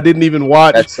 and then I didn't even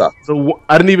watch. That sucked. So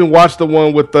I didn't even watch the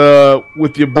one with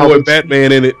your boy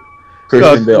Batman in it.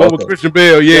 Christian Bale. With Christian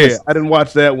Bale, yeah, yes. I didn't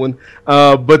watch that one.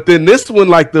 But then this one,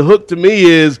 like, the hook to me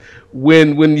is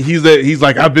when he's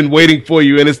like, I've been waiting for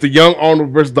you, and it's the young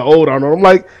Arnold versus the old Arnold. I'm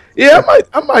like, yeah,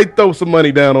 I might throw some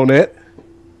money down on that.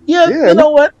 Yeah, you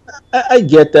know what? I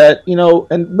get that,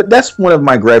 but that's one of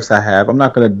my gripes I have. I'm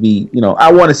not going to be,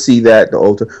 I want to see that, the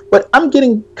older, but I'm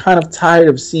getting kind of tired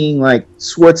of seeing, like,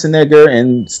 Schwarzenegger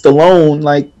and Stallone,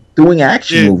 like, doing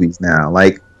action movies now.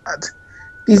 Like,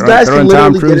 these guys can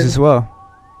literally Tom Cruise as well.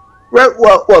 Right,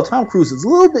 well, Tom Cruise is a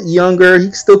little bit younger.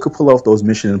 He still could pull off those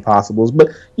Mission Impossibles. But,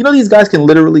 these guys can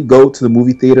literally go to the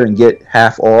movie theater and get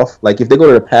half off. Like, if they go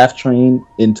to the PATH train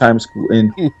in Times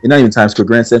Square, not even Times Square,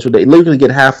 Grand Central, they literally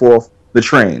get half off the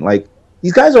train. Like,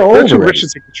 these guys are old. They're too rich to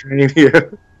take the train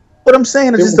here. What I'm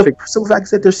saying is just the simple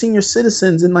fact that they're senior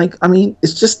citizens, and, like, I mean,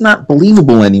 it's just not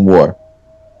believable anymore.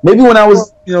 Maybe when I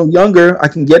was, younger, I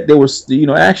can get there was,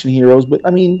 action heroes, but,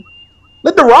 I mean,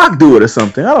 let The Rock do it or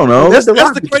something. I don't know. That's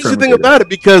the crazy thing about it,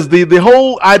 because the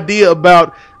whole idea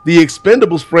about the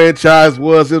Expendables franchise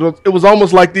was it was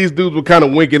almost like these dudes were kind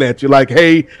of winking at you, like,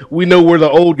 hey, we know we're the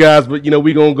old guys, but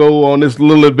we gonna go on this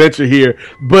little adventure here.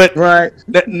 But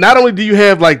not only do you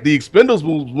have like the Expendables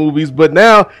movies, but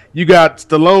now you got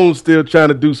Stallone still trying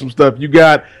to do some stuff. You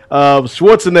got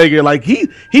Schwarzenegger, like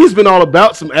he's been all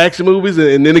about some action movies,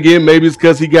 and then again, maybe it's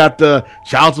because he got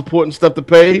child support and stuff to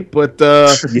pay, but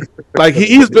like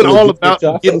he's been all about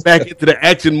getting back into the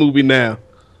action movie now.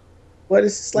 But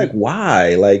it's just like,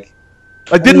 why? Like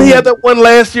didn't he have that one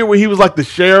last year where he was like the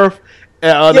sheriff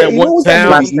that one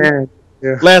town?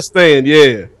 Last Stand,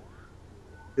 yeah.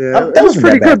 That was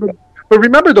pretty good. But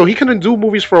remember, though, he couldn't do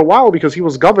movies for a while because he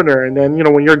was governor, and then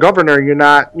when you're governor, you're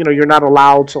not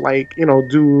allowed to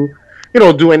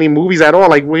do any movies at all.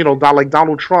 Like like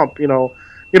Donald Trump,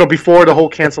 before the whole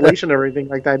cancellation and everything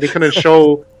like that, they couldn't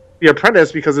show The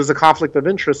Apprentice because there's a conflict of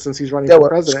interest since he's running for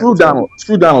president.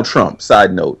 Screw Donald Trump.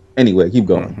 Side note. Anyway, keep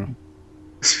going.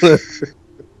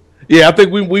 Yeah, I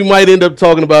think we might end up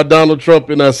talking about Donald Trump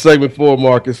in our segment 4,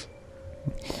 Marcus.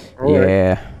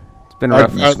 Yeah, it's been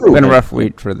a rough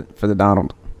week for the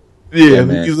Donald. Yeah,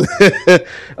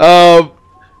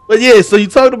 but yeah, so you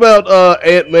talked about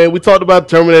Ant-Man. We talked about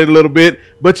Terminator a little bit,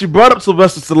 but you brought up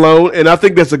Sylvester Stallone, and I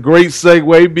think that's a great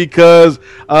segue because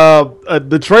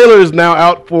the trailer is now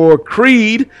out for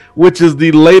Creed, which is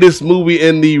the latest movie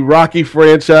in the Rocky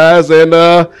franchise, and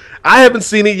I haven't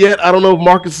seen it yet. I don't know if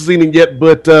Marcus has seen it yet,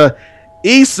 but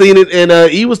he's seen it,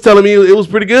 and he was telling me it was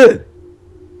pretty good.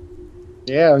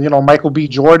 Yeah, Michael B.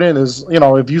 Jordan is,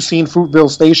 if you've seen Fruitvale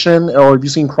Station or if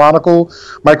you've seen Chronicle,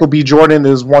 Michael B. Jordan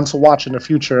is one to watch in the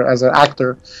future as an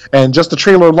actor. And just the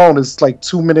trailer alone is like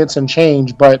 2 minutes and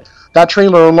change. But that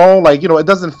trailer alone, it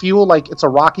doesn't feel like it's a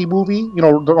Rocky movie.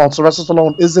 Sylvester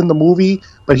Stallone is in the movie,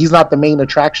 but he's not the main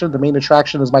attraction. The main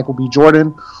attraction is Michael B.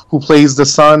 Jordan, who plays the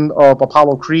son of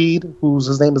Apollo Creed,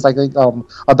 his name is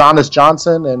Adonis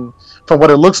Johnson. And from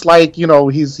what it looks like, he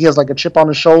has like a chip on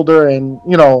his shoulder, and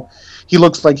he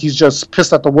looks like he's just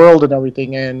pissed at the world and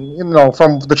everything. And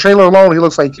from the trailer alone, he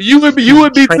looks like you would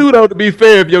be too, though. To be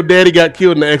fair, if your daddy got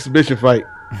killed in the exhibition fight.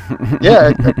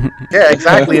 yeah,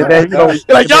 exactly. And then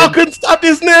y'all couldn't stop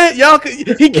this man.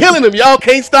 He killing him. Y'all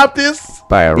can't stop this.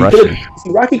 By a Russian.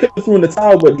 Rocky could have threw in the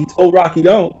towel, but he told Rocky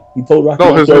don't. He told Rocky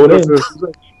don't throw it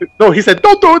in. No, he said,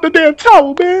 "Don't throw in the damn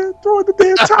towel, man. Throw in the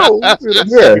damn towel."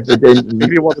 Yeah, he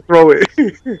didn't want to throw it.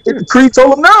 Creed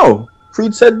told him no.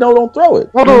 Creed said, "No, don't throw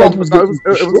it." No, it was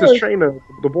his trainer,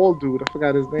 the bald dude. I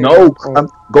forgot his name. No,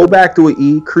 go back to it.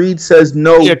 E. Creed says,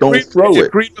 "No, don't throw it."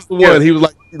 Creed was the one. He was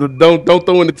like, "Don't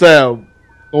throw in the towel.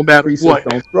 No matter what.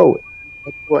 Don't throw it."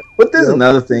 But there's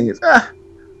another thing. Is,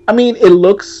 it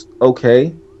looks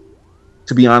okay,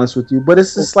 to be honest with you. But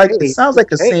it's just it sounds like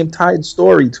the same tied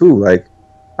story too. Like,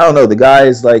 I don't know. The guy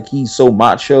is like, he's so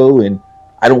macho, and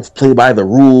I don't play by the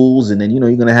rules. And then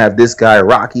you're gonna have this guy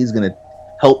Rocky's gonna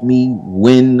help me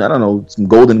win, I don't know, some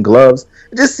Golden Gloves.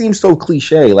 It just seems so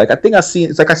cliche. Like, I think I've seen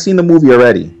the movie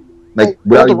already. Like,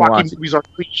 all the Rocky movies are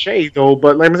cliche, though.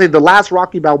 But let me say, the last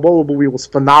Rocky Balboa movie was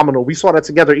phenomenal. We saw that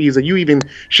together, Isa. You even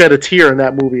shed a tear in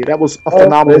that movie. That was a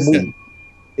phenomenal movie.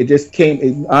 It just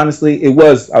came. Honestly, it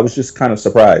was. I was just kind of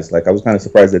surprised. Like, I was kind of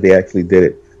surprised that they actually did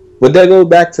it. But they go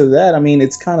back to that. I mean,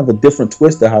 it's kind of a different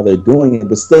twist to how they're doing it,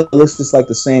 but still it looks just like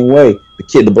the same way.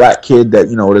 The black kid that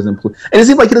doesn't, and it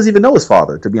seems like he doesn't even know his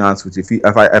father. To be honest with you,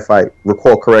 if I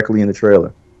recall correctly in the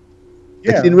trailer,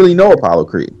 he didn't really know Apollo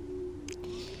Creed.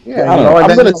 Yeah, I don't know.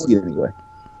 I'm gonna see it anyway.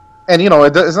 And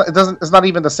it's not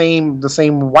even the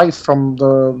same wife from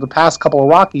the past couple of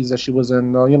Rockies that she was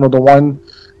in. The one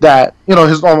that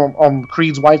his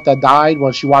Creed's wife that died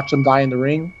when she watched him die in the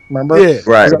ring. Remember? Yeah,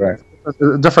 right.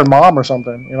 A different mom or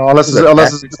something, unless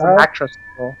it's an actress.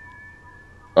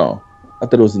 Oh, I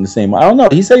thought it was in the same. I don't know.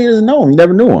 He said he doesn't know him. He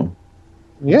never knew him.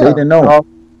 Yeah, he didn't know him.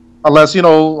 Unless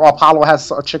Apollo has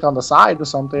a chick on the side or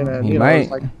something, and he might. It's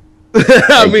like,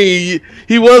 I mean,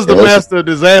 he was the master of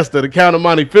disaster, the Count of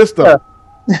Monte Cristo.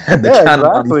 The Count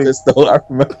of Monte Cristo. I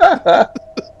remember.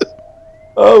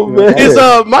 Oh man!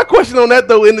 My question on that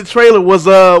though in the trailer was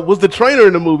the trainer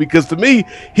in the movie? Because to me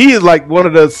he is like one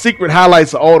of the secret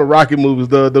highlights of all the Rocky movies.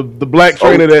 The black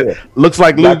trainer that looks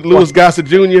like Louis Gossett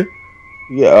Jr.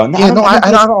 Yeah, I don't know. I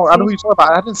don't know what you're talking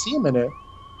about. I didn't see him in it.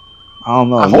 I don't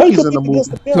know. I hope he's in the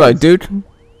movie. Like Duke?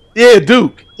 Yeah,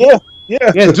 Duke. Yeah,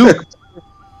 Duke.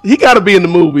 He got to be in the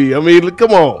movie. I mean,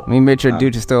 come on. Let me make sure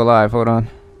Duke is still alive. Hold on.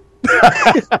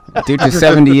 Duke is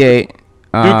 78.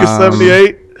 Duke is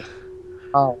 78.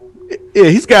 Oh. Yeah,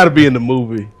 he's got to be in the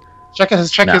movie. Check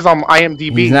his on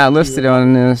IMDb. He's not listed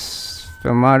on this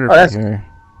filmography here.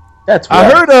 That's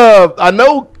I heard. I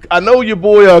know your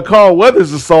boy Carl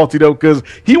Weathers is salty though because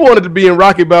he wanted to be in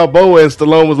Rocky Balboa and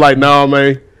Stallone was like, "Nah,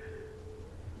 man."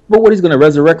 But what, he's gonna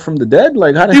resurrect from the dead?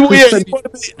 Like, how did he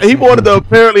wanted to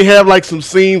apparently have like some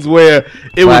scenes where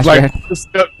it was like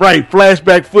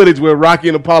flashback footage where Rocky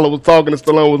and Apollo was talking and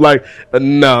Stallone was like,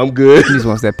 "No, I'm good." He just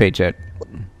wants that paycheck.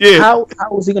 Yeah. How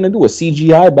is he going to do a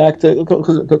CGI back to?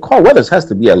 Because Carl Weathers has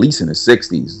to be at least in his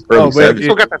 60s, early 70s. He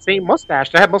still got that same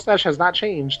mustache. That mustache has not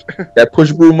changed. That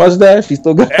push broom mustache, he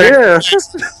still got. Yeah.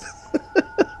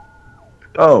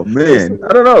 Oh man,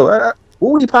 I don't know.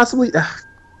 What would he possibly?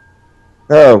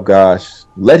 Oh gosh,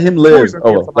 let him live.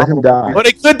 Oh, let him die. But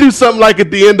they could do something like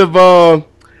at the end of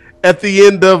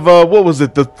what was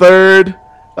it? The third?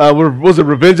 Was it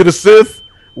Revenge of the Sith?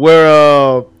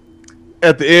 Where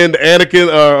at the end,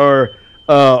 Anakin or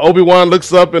Obi-Wan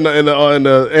looks up and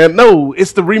no,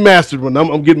 it's the remastered one.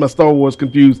 I'm getting my Star Wars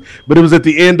confused, but it was at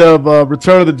the end of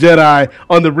Return of the Jedi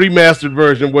on the remastered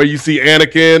version where you see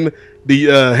Anakin,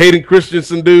 the Hayden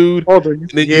Christensen dude. Oh,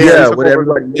 with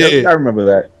everybody. Yeah, I remember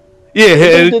that. Yeah,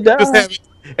 and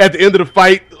at the end of the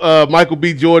fight, Michael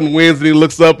B. Jordan wins and he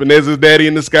looks up and there's his daddy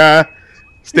in the sky,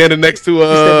 standing next to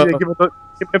give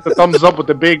him the thumbs up with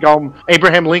the big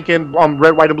Abraham Lincoln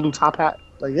red, white, and blue top hat.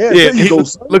 Like, he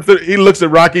looks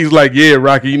at Rocky. He's like, "Yeah,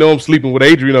 Rocky, you know I'm sleeping with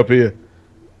Adrian up here."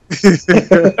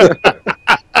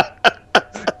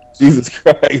 Jesus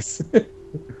Christ,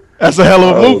 that's a hell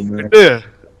of a movie. Yeah.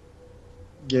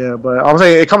 Yeah, but I'm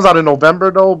saying it comes out in November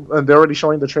though, and they're already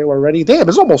showing the trailer already. Damn,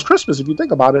 it's almost Christmas if you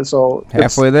think about it. So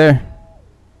halfway there.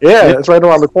 Yeah, it's right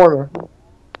around the corner.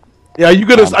 Yeah, are you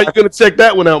gonna check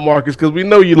that one out, Marcus? Because we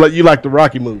know you like the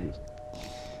Rocky movies.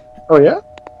 Oh yeah.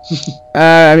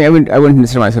 I mean, I wouldn't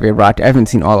consider myself a Rocky. I haven't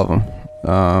seen all of them.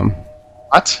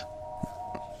 What?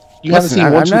 You haven't seen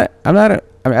one?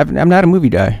 I'm not a movie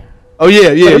guy. Oh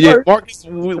yeah. Marcus,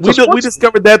 we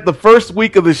discovered that the first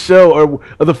week of the show, or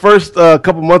the first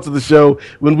couple months of the show,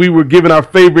 when we were giving our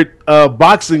favorite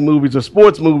boxing movies or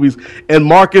sports movies, and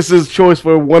Marcus's choice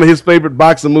for one of his favorite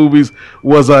boxing movies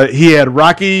was he had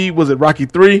Rocky. Was it Rocky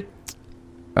 3?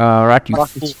 Rocky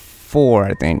 4,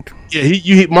 I think.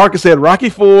 Yeah, Marcus had Rocky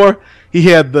 4. He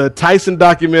had the Tyson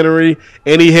documentary,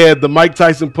 and he had the Mike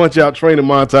Tyson Punch-Out training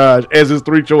montage as his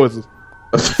 3 choices.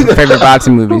 Favorite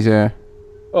boxing movies, yeah.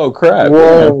 Oh crap!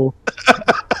 Whoa! I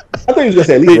thought he was gonna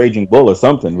say at least Raging Bull or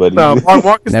something, but no,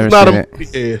 Marcus never is not seen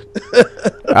a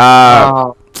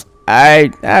it.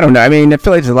 I don't know. I mean, I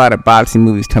feel like there's a lot of boxing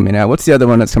movies coming out. What's the other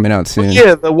one that's coming out soon?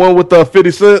 Yeah, the one with 50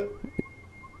 Cent.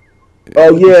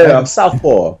 Oh yeah,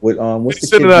 Southpaw with what's the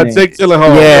kid's name? Jake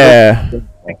Gyllenhaal.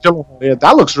 Yeah,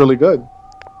 that looks really good.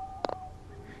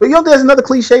 But there's another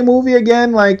cliche movie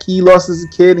again. Like he lost as a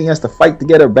kid, and he has to fight to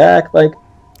get her back. Like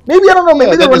maybe I don't know.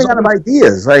 Maybe they're running out of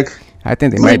ideas. Like I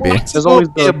think they might be. There's always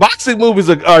boxing movies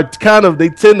are kind of, they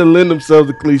tend to lend themselves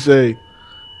to cliche.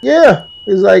 Yeah,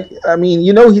 it's like, I mean,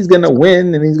 he's gonna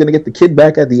win and he's gonna get the kid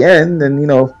back at the end, and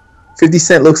 50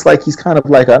 Cent looks like he's kind of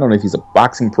like, I don't know if he's a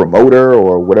boxing promoter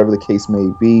or whatever the case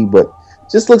may be, but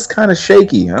just looks kind of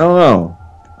shaky. I don't know.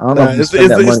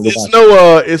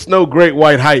 It's no Great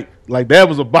White Hype. Like that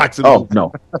was a boxing movie. Oh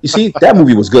no! You see, that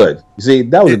movie was good. You see,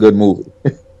 that was a good movie.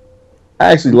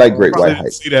 I actually like Great White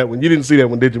Hype. See that one? You didn't see that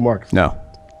one, did you, Marcus? No.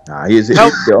 Nah, you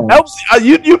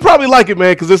probably like it,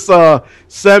 man, because it's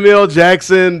Samuel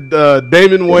Jackson,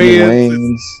 Damon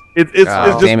Wayans. It's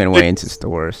just Damon Wayans is the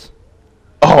worst.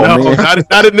 Oh no, man,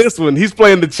 not in this one. He's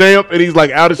playing the champ, and he's like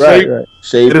out of shape. Right.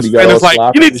 Shape, and it's like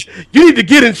you need to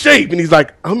get in shape, and he's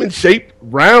like, I'm in shape.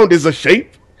 Round is a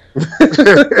shape.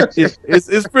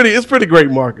 It's pretty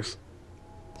great, Marcus.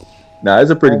 Nah,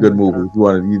 it's a pretty good movie. If you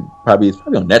want to, it's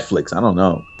probably on Netflix. I don't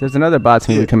know. There's another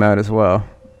boxing movie come out as well.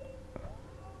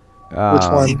 Which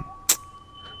one?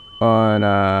 On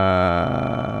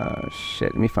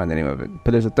let me find the name of it.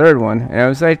 But there's a third one, and I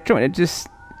was like, it just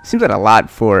seems like a lot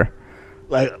for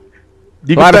like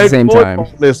a lot at the same time.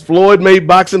 This Floyd made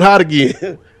boxing hot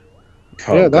again.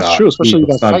 Yeah, that's true. Especially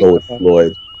let's not go with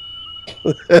Floyd.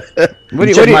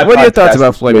 What are your thoughts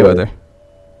about Floyd Mayweather?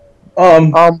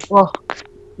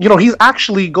 Well, he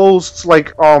actually goes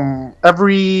like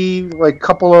every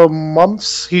couple of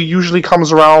months. He usually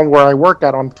comes around where I work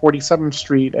at on 47th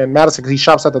Street and Madison, because he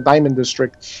shops at the Diamond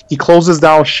District. He closes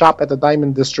down shop at the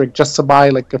Diamond District just to buy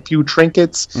like a few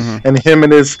trinkets, and him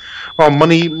and his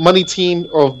money team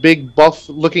of big buff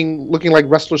looking like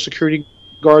wrestler security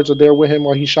guards are there with him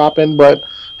while he's shopping. But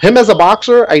him as a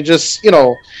boxer, I just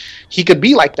he could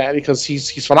be like that because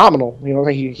he's phenomenal.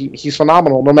 He's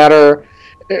phenomenal. No matter,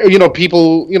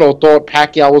 people thought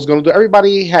Pacquiao was going to do.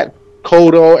 Everybody had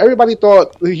Cotto. Everybody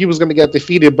thought he was going to get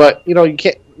defeated. But you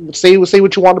can't say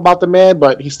what you want about the man.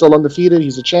 But he's still undefeated.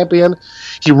 He's a champion.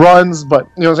 He runs, but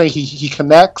he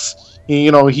connects. He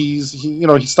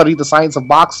studied the science of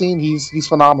boxing. He's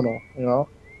phenomenal.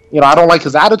 I don't like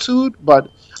his attitude, but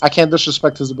I can't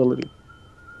disrespect his ability.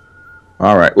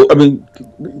 All right. Well, I mean,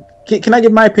 can I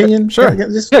give my opinion? Sure. Be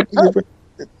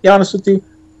honest with you,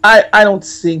 I don't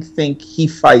think he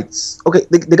fights. Okay,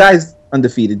 the guy's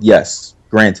undefeated. Yes,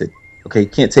 granted. Okay,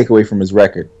 can't take away from his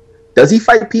record. Does he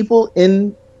fight people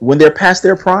when they're past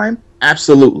their prime?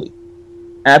 Absolutely.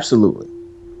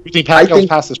 You think Pacquiao was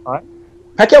past his prime?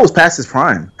 Pacquiao was past his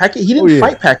prime. He didn't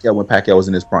fight Pacquiao when Pacquiao was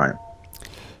in his prime.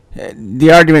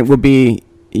 The argument would be,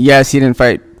 yes, he didn't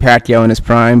fight Pacquiao in his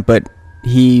prime, but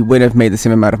he wouldn't have made the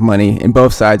same amount of money, and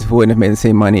both sides wouldn't have made the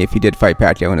same money if he did fight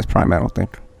Pacquiao in his prime. I don't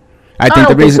think. I think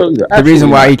the reason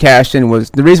why he cashed in was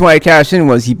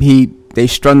he they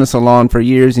strung this along for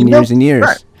years and years and years.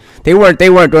 Right. They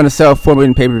weren't going to sell 4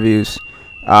 million pay-per-views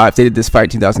if they did this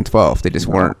fight in 2012. They just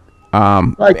weren't.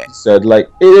 Like you said, like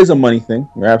it is a money thing.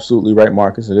 You're absolutely right,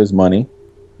 Marcus. It is money,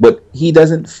 but he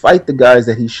doesn't fight the guys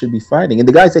that he should be fighting, and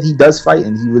the guys that he does fight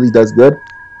and he really does good,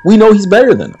 we know he's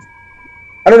better than them.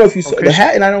 I don't know if you saw the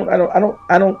Hatton.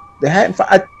 The Hatton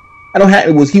fight. I know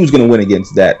Hatton he was going to win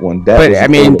against that one.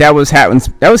 That was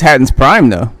Hatton's prime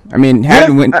though. I mean,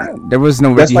 Hatton went. There was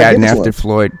no Ricky Hatton after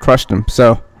Floyd crushed him.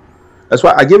 So that's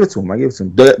why I give it to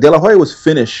him. De La Hoya was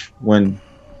finished when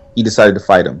he decided to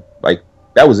fight him. Like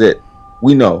that was it.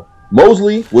 We know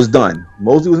Mosley was done.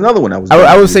 Mosley was another one that was.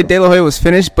 I would say De La Hoya was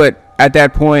finished, but at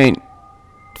that point,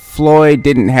 Floyd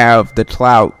didn't have the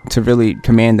clout to really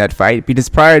command that fight because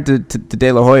prior to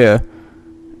De La Hoya,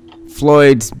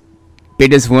 Floyd's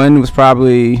biggest win was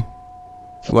probably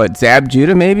Zab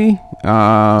Judah maybe.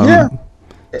 Yeah.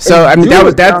 So I mean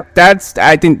that's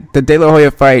I think the De La Hoya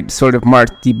fight sort of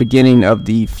marked the beginning of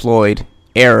the Floyd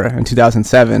era in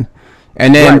 2007,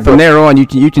 and then from there on you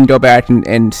can go back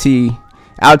and see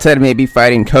outside of maybe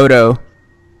fighting Cotto,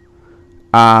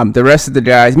 the rest of the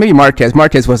guys, maybe Marquez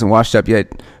wasn't washed up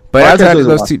yet, but outside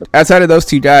of those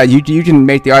two guys, you can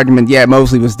make the argument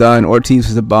Mosley was done, Ortiz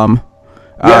was a bum.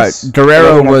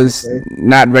 Guerrero was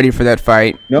not ready for that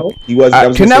fight. No, he was.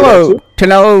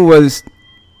 Canelo was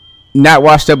not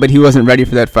washed up, but he wasn't ready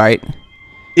for that fight.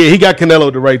 Yeah, he got Canelo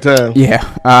at the right time. Yeah,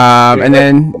 and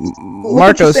then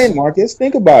Marcos. Saying, Marcus,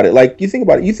 think about it. Like you think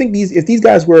about it. You think if these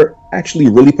guys were actually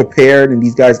really prepared, and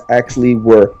these guys actually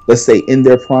were, let's say, in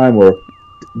their prime or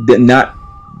not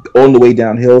on the way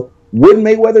downhill, would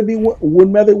Mayweather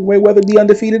be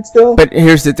undefeated still? But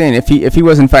here's the thing: if he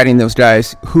wasn't fighting those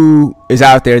guys, who is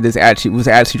out there was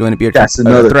actually going to be a threat?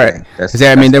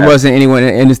 There wasn't anyone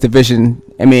in this division.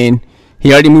 I mean,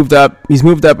 he already moved up. He's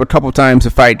moved up a couple times to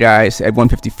fight guys at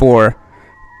 154.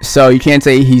 So you can't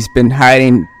say he's been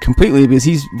hiding completely because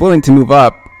he's willing to move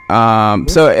up.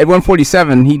 So at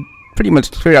 147, he pretty much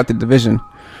cleared out the division.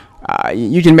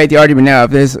 You can make the argument now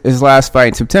if his last fight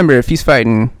in September, if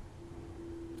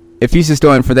he's just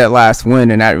going for that last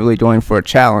win and not really going for a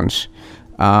challenge,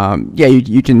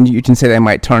 you can say that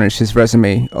might tarnish his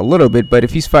resume a little bit. But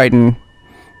if he's fighting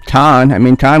Khan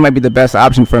might be the best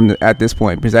option for him at this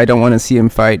point because I don't want to see him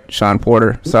fight Sean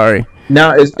Porter. Sorry.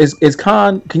 Now is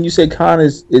Khan? Can you say Khan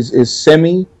is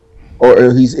semi,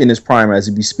 or he's in his prime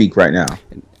as we speak right now?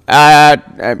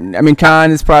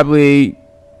 Khan is probably.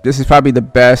 This is probably the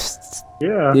best.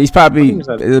 Yeah, he's probably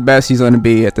the best he's going to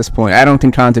be at this point. I don't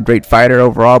think Khan's a great fighter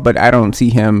overall, but I don't see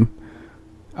him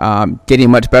getting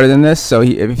much better than this. So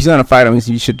if he's going to fight him,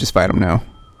 you should just fight him now.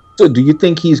 So do you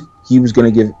think he was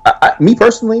going to give me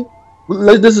personally?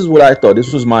 This is what I thought.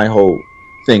 This was my whole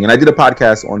thing, and I did a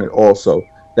podcast on it also.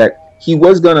 That they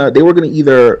were gonna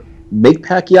either make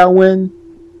Pacquiao win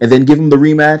and then give him the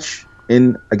rematch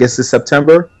in I guess this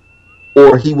September,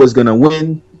 or he was gonna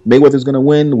win. Mayweather's gonna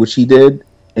win, which he did,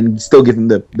 and still give him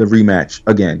the rematch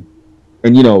again,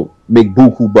 and make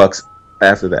buku bucks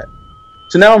after that.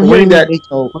 So now I'm hearing that.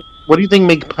 What do you think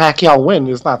make Pacquiao win?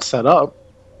 It's not set up.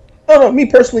 No. Me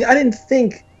personally, I didn't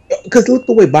think because look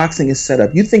the way boxing is set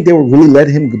up. You think they would really let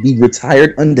him be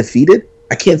retired undefeated?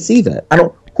 I can't see that. I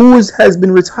don't. Who has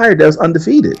been retired that was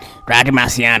undefeated? Rocky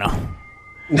Marciano.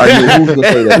 Who's gonna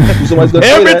say that?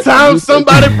 Every time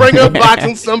somebody bring up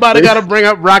boxing, somebody got to bring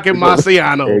up Rocky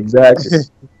Marciano. Exactly.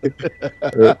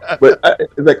 But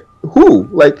like who?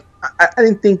 Like I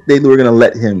didn't think they were gonna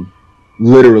let him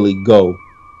literally go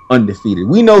undefeated.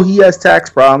 We know he has tax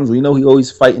problems. We know he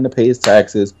always fighting to pay his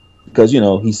taxes because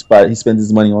he spends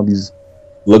his money on these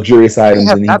luxurious items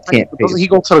and he can't pay. Doesn't he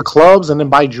go to the clubs and then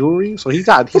buy jewelry? So he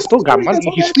still got money.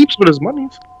 He sleeps with his money.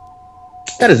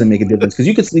 That doesn't make a difference because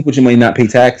you could sleep with your money and not pay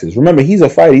taxes. Remember, he's a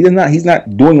fighter. He's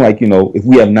not doing like if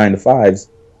we have 9 to 5s,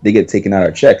 they get taken out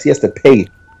of checks. He has to pay. He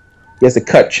has to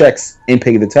cut checks and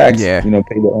pay the tax. Yeah. Pay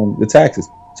the taxes.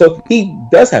 So he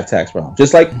does have tax problems,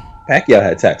 just like Pacquiao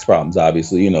had tax problems.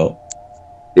 Obviously, in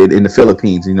the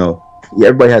Philippines,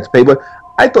 everybody had to pay. But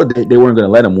I thought they weren't going to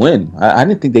let him win. I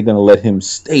didn't think they're going to let him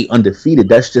stay undefeated.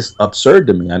 That's just absurd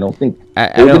to me. I don't think.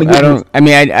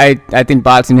 I think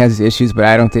boxing has issues, but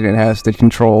I don't think it has the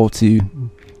control to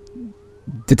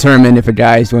determine if a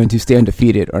guy is going to stay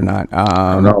undefeated or not.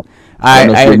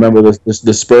 I remember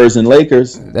the Spurs and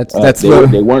Lakers.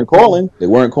 They weren't calling. They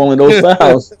weren't calling those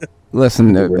fouls.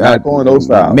 Listen, they were not calling those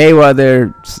fouls.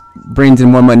 Mayweather brings in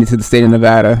more money to the state of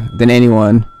Nevada than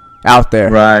anyone out there.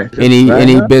 Right.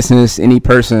 Any business, any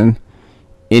person,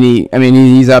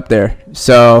 he's up there.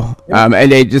 So,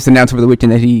 and they just announced over the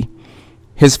weekend that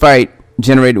his fight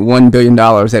generated $1 billion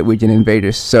that weekend in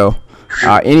Vegas. So,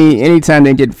 Anytime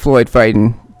they get Floyd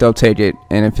fighting, they'll take it,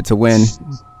 and if it's a win,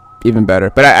 even better.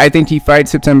 But I think he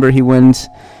fights September, he wins.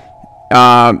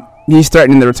 He's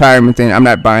threatening the retirement thing. I'm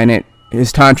not buying it.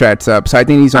 His contract's up, so I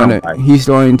think he's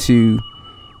going to,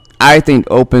 I think,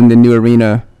 open the new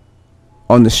arena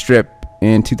on the Strip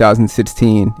in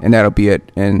 2016, and that'll be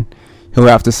it. And he'll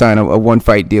have to sign a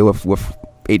one-fight deal with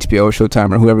HBO or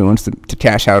Showtime or whoever he wants to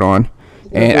cash out on.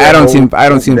 And I don't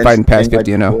see him fighting past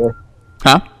 50 and 0.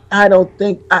 Huh?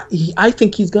 I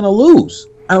think he's gonna lose.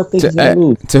 I don't think he's gonna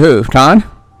lose. To who? Khan?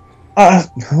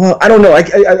 Well, I don't know.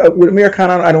 I with Amir Khan,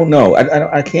 I don't know.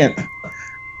 I can't.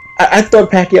 I thought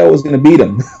Pacquiao was gonna beat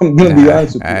him. I'm gonna be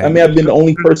honest with you. I mean, I've been the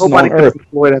only person on earth.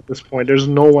 Floyd at this point, there's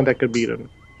no one that could beat him.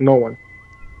 No one.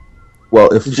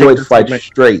 Well, if Floyd fights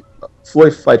straight up.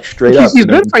 He's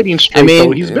been fighting straight. I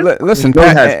mean, listen.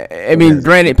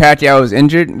 Granted, Pacquiao was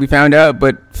injured. We found out,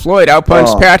 but Floyd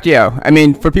outpunched Pacquiao. I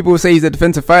mean, for people who say he's a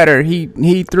defensive fighter,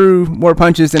 he threw more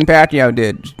punches than Pacquiao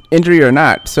did, injury or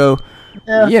not. So,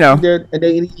 he did, and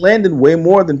he landed way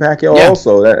more than Pacquiao. Yeah.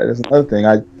 Also, that's another thing.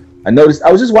 I noticed.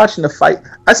 I was just watching the fight.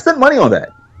 I spent money on that.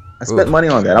 I'm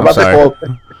about to call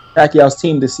Pacquiao's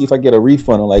team to see if I get a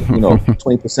refund on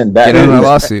 20% back. Get in a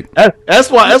lawsuit. That's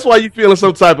why you feeling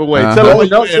some type of way. Tell him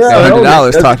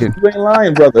 $100 talking. You ain't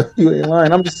lying, brother. You ain't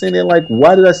lying. I'm just sitting there like,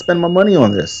 why did I spend my money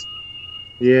on this?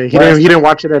 Yeah, he didn't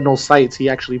watch it at no sites. He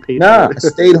actually paid. Nah, I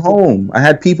stayed home. I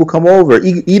had people come over.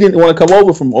 He didn't want to come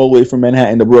over from all the way from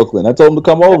Manhattan to Brooklyn. I told him to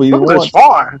come over. That's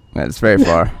far. That's very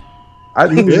far.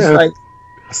 He was just like,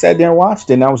 I sat there and watched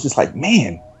it, and I was just like,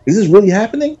 man, is this really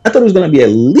happening? I thought it was going to be at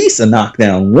least a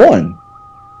knockdown one.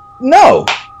 No,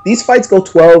 these fights go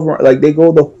 12, they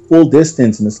go the full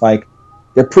distance, and it's like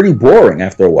they're pretty boring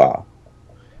after a while.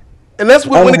 And that's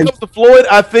when it comes to Floyd,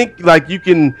 I think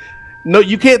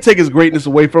you can't take his greatness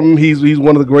away from him. He's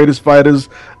one of the greatest fighters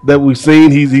that we've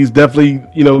seen. He's definitely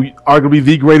arguably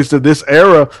the greatest of this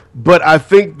era. But I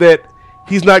think that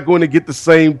he's not going to get the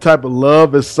same type of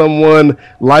love as someone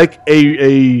like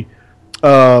a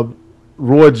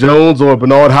Roy Jones or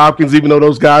Bernard Hopkins, even though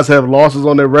those guys have losses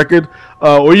on their record,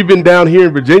 or even down here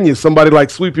in Virginia, somebody like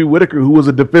Sweepy Whitaker, who was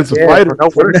a defensive fighter.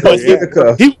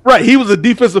 He was a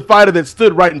defensive fighter that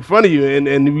stood right in front of you, and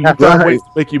you found ways to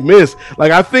make you miss.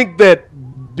 I think that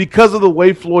because of the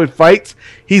way Floyd fights,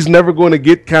 he's never going to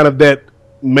get kind of that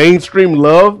mainstream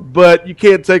love, but you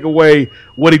can't take away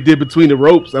what he did between the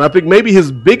ropes. And I think maybe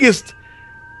his biggest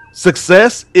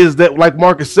success is that, like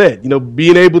Marcus said,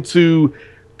 being able to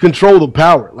control the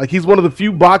power. He's one of the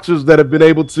few boxers that have been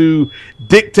able to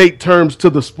dictate terms to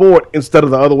the sport instead of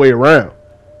the other way around.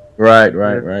 Right.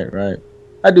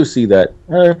 I do see that.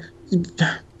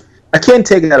 I can't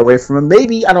take that away from him.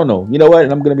 Maybe, I don't know. You know what?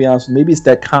 And I'm going to be honest. Maybe it's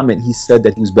that comment he said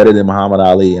that he was better than Muhammad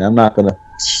Ali, and I'm not going to.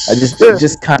 It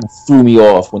just kind of threw me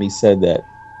off when he said that.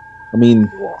 I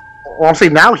mean, I'm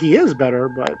saying now he is better,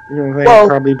 but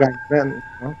probably back then.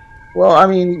 Well, I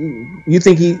mean, you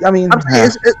think he? I mean,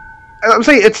 I'm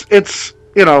saying it's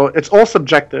it's all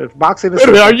subjective. Boxing is.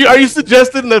 Are you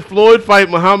suggesting that Floyd fight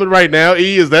Muhammad right now?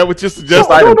 Is that what you're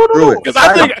suggesting? No. Because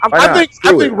I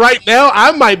think right now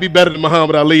I might be better than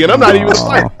Muhammad Ali, and I'm not even a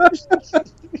fighter.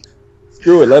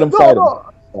 Screw it, let him fight him.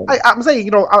 I'm saying,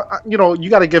 you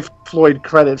got to give Floyd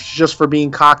credit just for being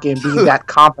cocky and being that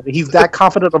confident. He's that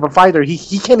confident of a fighter.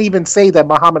 He can't even say that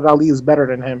Muhammad Ali is better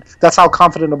than him. That's how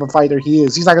confident of a fighter he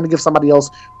is. He's not going to give somebody else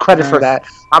credit for that.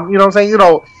 You know what I'm saying?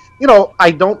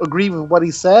 I don't agree with what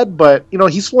he said, but,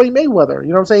 he's Floyd Mayweather. You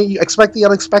know what I'm saying? You expect the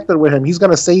unexpected with him. He's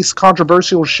going to say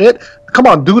controversial shit. Come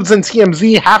on, dudes in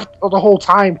TMZ half of the whole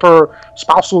time for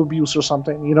spousal abuse or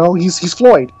something. He's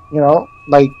Floyd,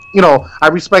 I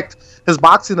respect his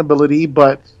boxing ability,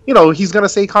 but, he's going to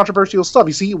say controversial stuff.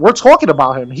 You see, we're talking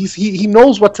about him. He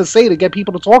knows what to say to get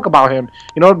people to talk about him.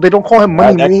 They don't call him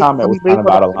money. That comment was kind of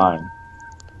out of line.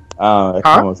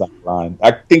 Comment was out of line.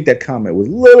 I think that comment was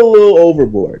a little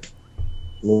overboard.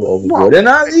 And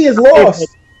Ali has lost.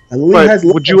 Ali has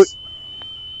lost.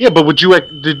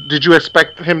 Did you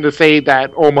expect him to say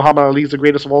that? Oh, Muhammad Ali is the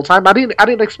greatest of all time. I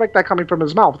didn't expect that coming from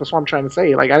his mouth. That's what I'm trying to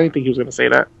say. I didn't think he was going to say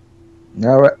that.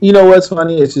 All right. You know what's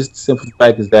funny? It's just the simple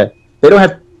fact is that they don't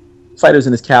have fighters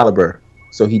in his caliber,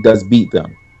 so he does beat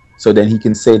them. So then he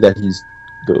can say that he's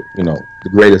the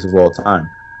greatest of all time.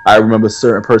 I remember a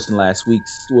certain person last week.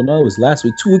 Well, no, it was last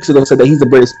week. 2 weeks ago, said that he's the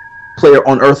greatest player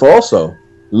on earth. Also,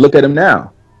 look at him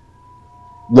now.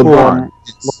 LeBron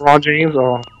James.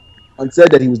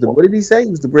 Said that he was what did he say? He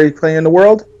was the greatest player in the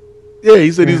world. Yeah, he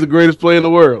said he's the greatest player in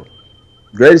the world.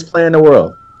 Greatest player in the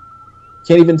world.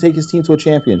 Can't even take his team to a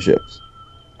championship.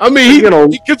 I mean,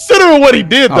 considering what he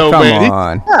did, though, man. Come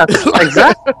on. Yeah,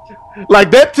 exactly.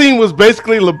 Like, that team was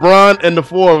basically LeBron and the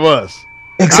four of us.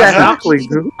 Exactly.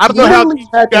 I don't know how he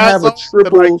had to have a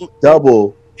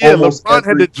triple-double. Yeah, LeBron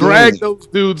had to drag those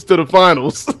dudes to the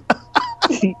finals.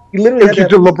 He literally had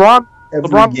to LeBron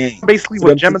basically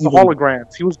was Jem in the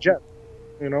holograms. He was Jem,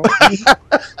 you know?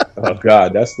 Oh,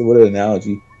 God, that's what an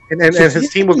analogy. And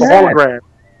his team was the hologram.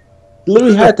 He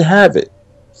literally had to have it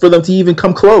for them to even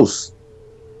come close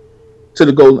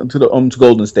to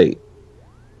Golden State.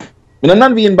 And I'm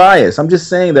not being biased. I'm just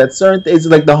saying that certain things,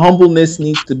 like the humbleness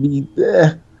needs to be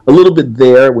a little bit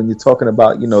there when you're talking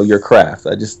about, your craft.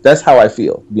 That's how I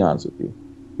feel, to be honest with you.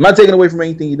 I'm not taking away from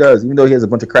anything he does, even though he has a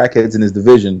bunch of crackheads in his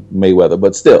division, Mayweather,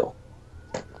 but still.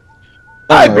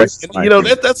 I agree.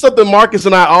 That's something Marcus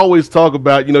and I always talk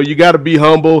about. You got to be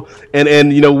humble, and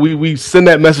we send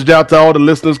that message out to all the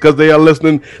listeners because they are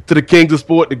listening to the Kings of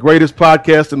Sport, the greatest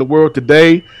podcast in the world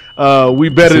today. We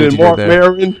better than Mark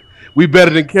Maron. We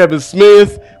better than Kevin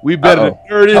Smith. We better than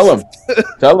Curtis.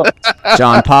 Tell him.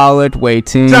 John Pollock, Wei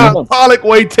Ting. John Pollock,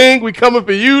 Wei Ting. We coming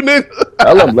for you, nigga.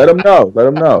 Tell him. Let him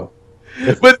know.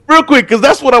 But real quick, because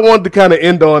that's what I wanted to kind of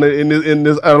end on in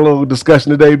this little discussion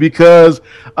today, because,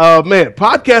 man,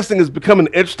 podcasting has become an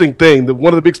interesting thing.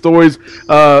 One of the big stories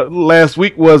last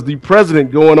week was the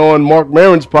president going on Mark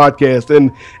Maron's podcast.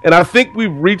 And I think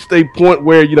we've reached a point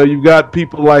where, you've got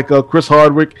people like Chris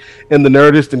Hardwick and The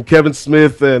Nerdist and Kevin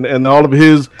Smith and all of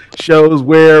his shows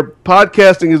where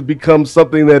podcasting has become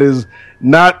something that is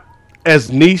not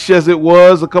as niche as it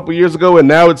was a couple years ago, and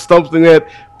now it's something that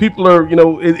people are,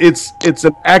 it's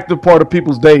an active part of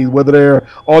people's days, whether they're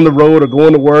on the road or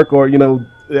going to work or,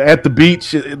 at the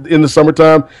beach in the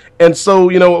summertime. And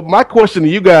so, my question to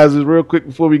you guys is real quick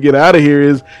before we get out of here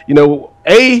is,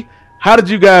 how did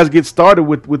you guys get started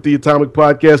with the Atomic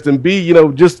Podcast? And B,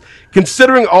 just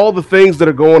considering all the things that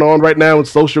are going on right now in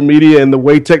social media and the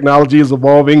way technology is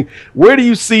evolving, where do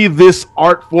you see this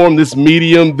art form, this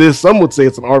medium, some would say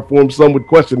it's an art form, some would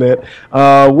question that.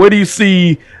 Where do you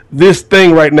see this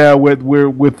thing right now with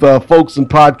folks in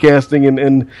podcasting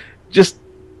and just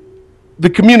the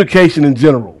communication in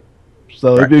general?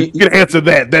 So if you can answer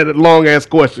that long-ass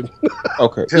question.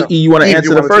 Okay. You want to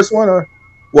answer the first one? Or?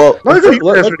 Well,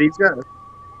 the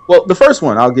first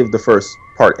one, I'll give the first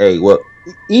part A. Well,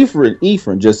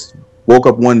 Ephraim just woke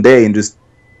up one day and just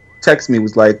texted me,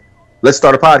 was like, let's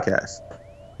start a podcast.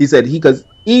 He said, because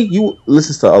you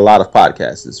listens to a lot of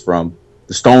podcasts from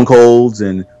the Stone Colds,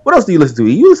 and what else do you listen to?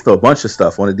 You listen to a bunch of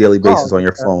stuff on a daily basis on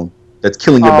your phone that's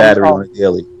killing your battery on a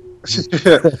daily.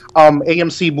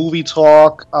 AMC Movie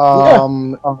Talk,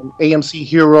 AMC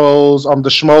Heroes, the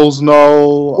Schmoes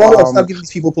Know. Well, stop giving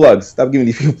these people plugs.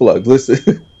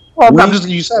 Listen. Well,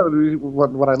 you said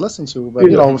what I listen to, but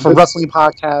from wrestling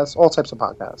podcasts, all types of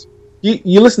podcasts.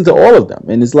 You listen to all of them,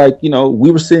 and it's like,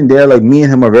 we were sitting there, like, me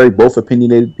and him are both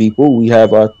opinionated people. We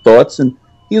have our thoughts, and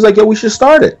he was like, we should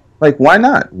start it. Like, why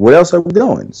not? What else are we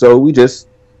doing? So we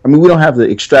don't have the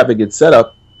extravagant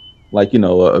setup, like,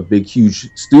 a big, huge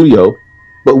studio,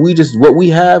 but we do what we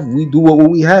have,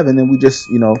 and then we just,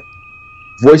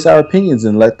 voice our opinions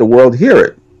and let the world hear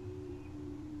it.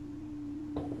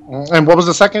 And what was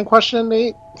the second question,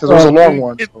 Nate? Because it was a long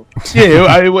one. It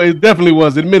definitely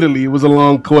was. Admittedly, it was a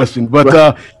long question.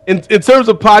 But in terms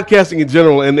of podcasting in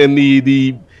general and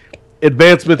the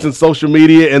advancements in social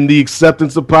media and the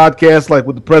acceptance of podcasts, like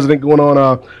with the president going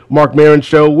on Mark Maron's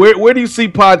show, where do you see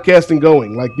podcasting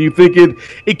going? Like, do you think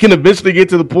it can eventually get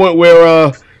to the point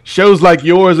where shows like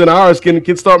yours and ours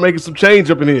can start making some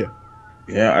change up in here?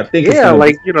 Yeah, I think. Yeah,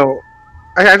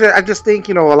 I just think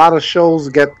a lot of shows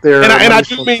get their and I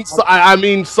do mean I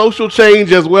mean social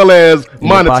change as well as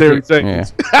monetary change.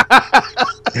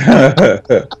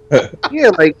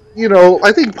 Yeah, I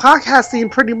think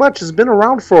podcasting pretty much has been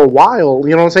around for a while. You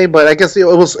know what I'm saying? But I guess it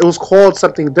was called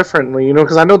something differently.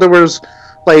 Because I know there was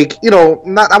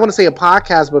not I want to say a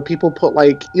podcast, but people put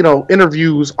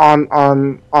interviews on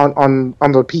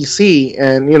the PC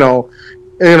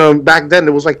and back then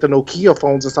it was like the Nokia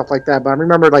phones and stuff like that. But I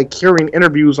remember hearing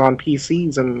interviews on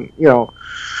PCs and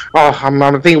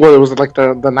I'm thinking whether it was like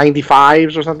the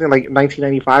 95s or something, like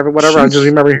 1995 or whatever. Jeez. I just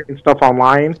remember hearing stuff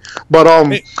online. But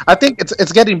I think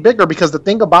it's getting bigger because the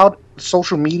thing about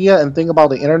social media and thing about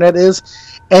the internet is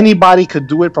anybody could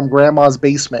do it from grandma's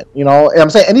basement. And I'm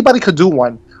saying anybody could do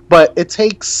one, but it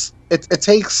takes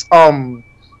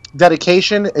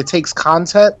dedication. It takes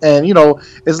content, and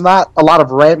it's not a lot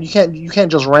of You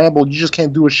can't just ramble. You just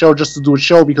can't do a show just to do a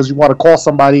show because you want to call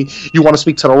somebody. You want to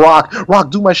speak to The Rock.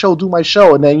 Rock, do my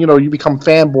show, and then you become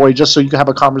fanboy just so you can have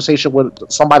a conversation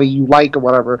with somebody you like or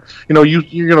whatever.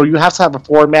 You have to have a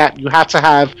format. You have to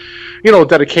have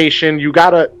dedication. You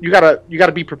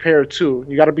gotta be prepared too.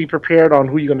 You gotta be prepared on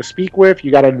who you're gonna speak with.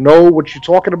 You gotta know what you're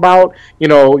talking about.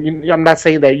 I'm not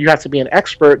saying that you have to be an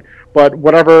expert, but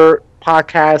whatever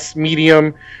podcast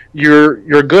medium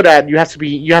you're good at, you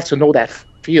have to know that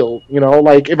field.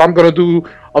 Like if I'm gonna do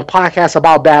a podcast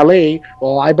about ballet,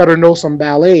 well, I better know some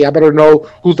ballet. I better know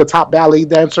who's the top ballet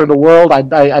dancer in the world. I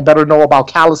better know about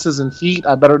calluses and feet.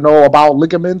 I better know about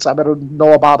ligaments. I better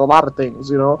know about a lot of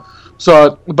things.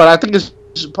 So, but I think it's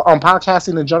on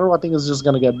podcasting in general. I think it's just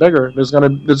gonna get bigger. There's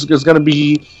gonna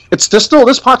be. There's still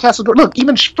this podcast. Look,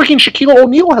 even freaking Shaquille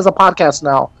O'Neal has a podcast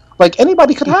now. Like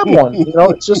anybody could have one.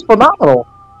 It's just phenomenal.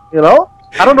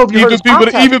 I don't know if you heard his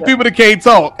podcast even people that can't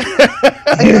talk.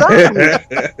 Exactly.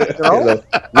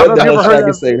 What the hell Shaq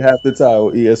is saying half the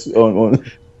time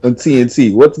on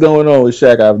TNT? What's going on with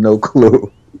Shaq? I have no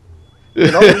clue. He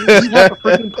has a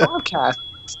freaking podcast.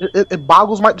 It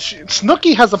boggles my.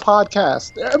 Snooki has a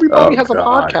podcast. Everybody has a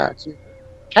podcast.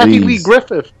 Kathy Lee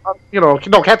Griffith,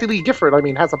 Kathy Lee Gifford.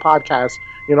 Has a podcast.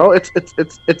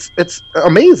 It's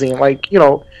amazing. Like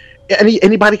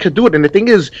anybody could do it. And the thing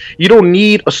is, you don't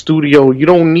need a studio. You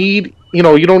don't need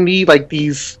like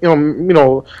these a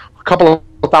couple of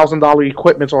 $1,000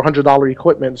 equipments or $100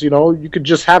 equipments. You could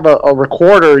just have a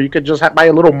recorder. You could just buy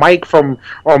a little mic from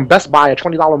Best Buy, a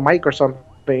 $20 mic or something.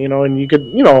 And you could,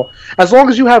 as long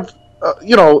as you have,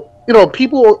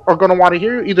 people are going to want to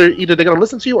hear you. Either they're going to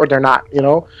listen to you or they're not.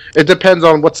 It depends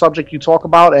on what subject you talk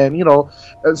about, and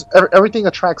everything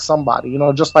attracts somebody.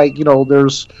 Just like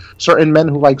there's certain men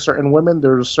who like certain women.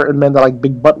 There's certain men that like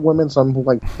big butt women. Some who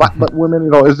like flat butt women.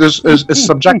 It's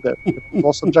subjective. It's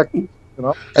all subjective.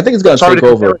 I think it's going to take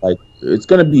over. Like it's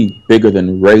going to be bigger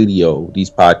than radio. These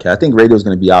podcasts. I think radio is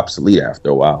going to be obsolete after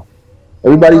a while.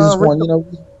 Everybody's just one.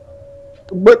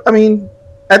 But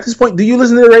at this point, do you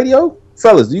listen to the radio?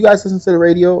 Fellas, do you guys listen to the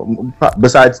radio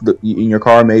besides in your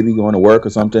car, maybe going to work or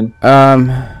something?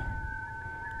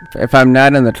 If I'm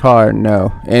not in the car,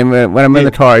 no. And when I'm in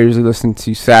the car, I usually listen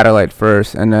to satellite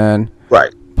first, and then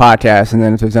podcast, and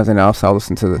then if there's nothing else, I'll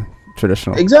listen to the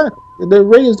traditional. Exactly. The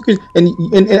radio's and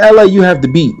in LA, you have the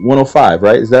Beat 105,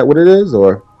 right? Is that what it is,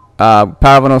 or Power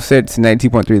 106 and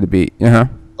 92.3 the Beat? Okay,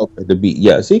 the Beat.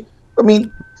 Yeah. See,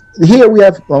 here we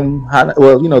have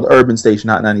the urban station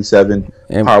Hot 97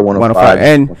 and Power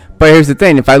 105. But here's the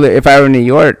thing: if I were in New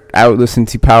York, I would listen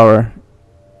to Power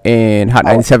and Hot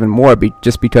 97 more,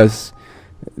 just because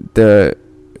the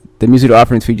music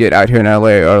offerings we get out here in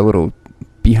LA are a little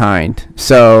behind.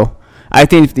 So I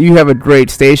think if you have a great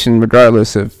station,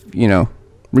 regardless, you'll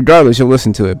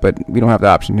listen to it. But we don't have the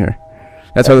option here.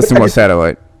 That's why I listen to more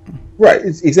satellite. Right.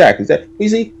 Exactly. You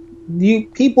see.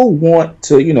 People want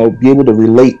to, be able to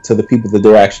relate to the people that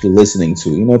they're actually listening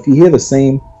to. If you hear the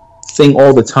same thing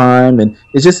all the time, and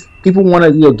it's just people want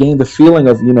to, gain the feeling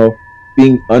of,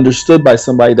 being understood by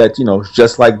somebody that, is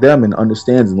just like them and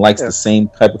understands and likes the same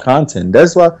type of content.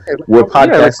 That's why we're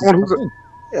podcasting.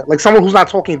 Like someone who's not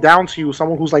talking down to you,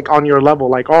 someone who's like on your level,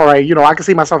 like, all right, I can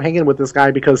see myself hanging with this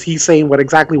guy because he's saying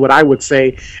exactly what I would say,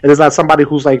 and it's not somebody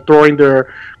who's like throwing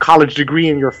their college degree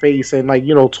in your face and like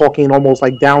talking almost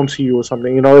like down to you or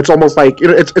something. It's almost like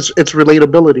it's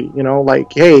relatability.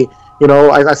 Like, hey,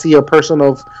 I see a person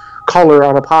of color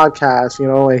on a podcast,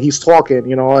 and he's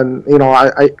talking, and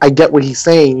I get what he's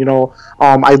saying.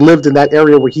 I lived in that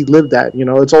area where he lived at.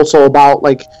 It's also about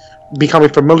like becoming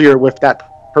familiar with that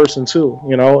person too.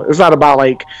 It's not about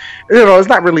like it's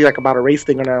not really like about a race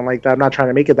thing or nothing like that. I'm not trying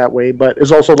to make it that way, but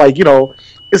it's also like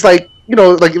it's like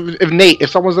like if Nate, if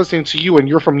someone's listening to you and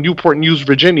you're from Newport News,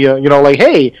 Virginia, like,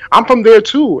 hey, I'm from there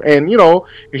too, and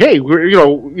hey,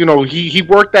 we're he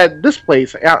worked at this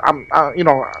place.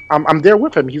 I'm there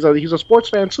with him. He's a sports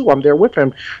fan too. I'm there with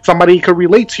him. Somebody could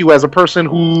relate to you as a person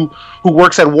who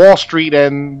works at Wall Street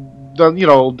and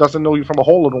doesn't know you from a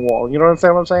hole in the wall. You know what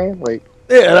I'm saying? Like.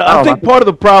 Yeah, I think part of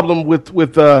the problem with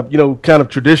kind of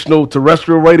traditional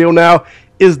terrestrial radio now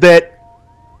is that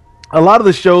a lot of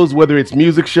the shows, whether it's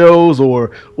music shows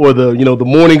or the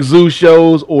morning zoo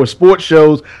shows or sports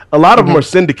shows, a lot of them are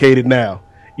syndicated now.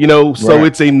 So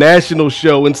it's a national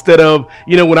show instead of,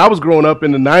 when I was growing up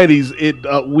in the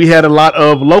 90s, we had a lot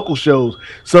of local shows.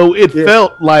 So it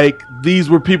felt like these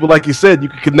were people, like you said, you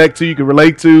could connect to, you could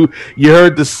relate to. You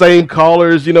heard the same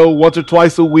callers, once or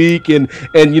twice a week. And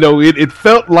it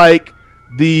felt like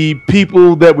the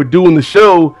people that were doing the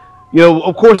show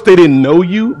of course they didn't know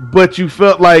you, but you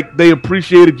felt like they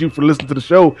appreciated you for listening to the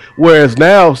show. Whereas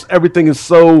now everything is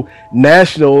so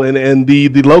national, and the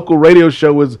local radio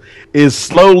show is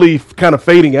slowly kind of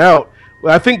fading out.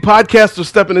 I think podcasts are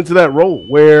stepping into that role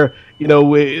where,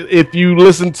 if you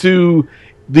listen to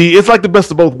it's like the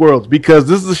best of both worlds, because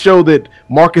this is a show that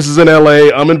Marcus is in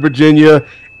LA, I'm in Virginia,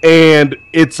 and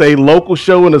it's a local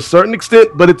show in a certain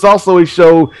extent, but it's also a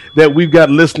show that we've got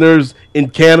listeners in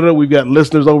Canada, we've got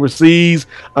listeners overseas,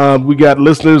 we got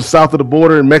listeners south of the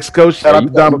border in Mexico. Shout out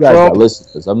to Donald Trump.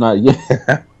 Listeners. I'm not. Yeah.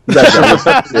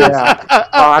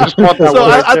 I just want that. So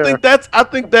I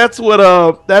think that's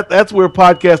what that's where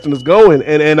podcasting is going,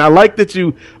 and I like that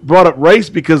you brought up race,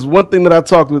 because one thing that I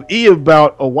talked with E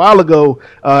about a while ago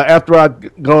after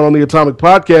I'd gone on the Atomic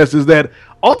Podcast is that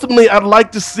ultimately I'd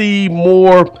like to see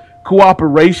more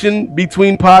cooperation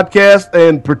between podcasts,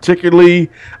 and particularly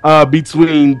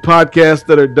between podcasts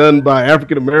that are done by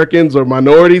African Americans or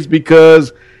minorities,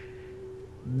 because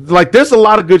like there's a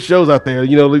lot of good shows out there.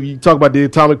 You talk about the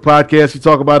Atomic Podcast, you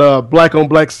talk about Black on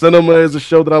Black Cinema is a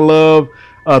show that I love.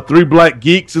 Three Black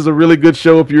Geeks is a really good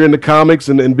show if you're into comics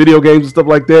and video games and stuff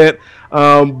like that.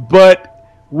 But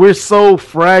we're so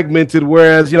fragmented,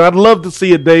 whereas I'd love to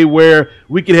see a day where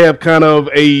we could have kind of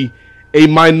a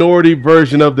minority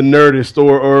version of the Nerdist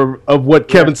or of what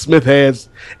Kevin Smith has,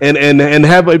 and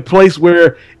have a place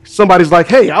where somebody's like,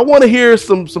 hey, I want to hear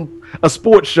a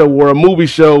sports show or a movie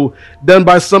show done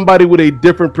by somebody with a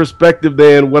different perspective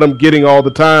than what I'm getting all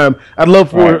the time. I'd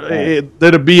love for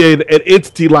there to be an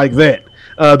entity like that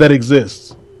that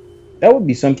exists. That would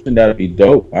be something that would be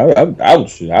dope. I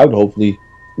would hopefully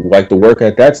like to work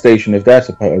at that station if that's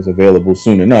available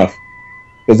soon enough,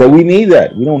 because we need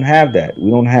that. We don't have that. We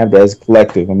don't have that as a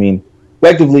collective. I mean,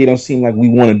 collectively, it don't seem like we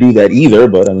want to do that either.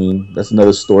 But I mean, that's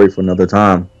another story for another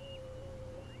time.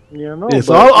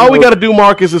 So all we got to do,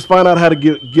 Marcus, is find out how to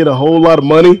get a whole lot of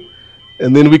money,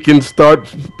 and then we can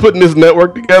start putting this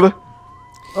network together.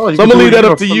 So I'm gonna leave that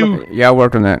up to you. Yeah, I'll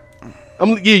work on that.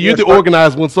 You're the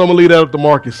organized one, so I'm gonna leave that up to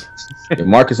Marcus. Yeah,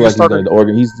 Marcus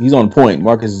he's on point.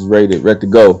 Marcus is ready to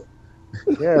go.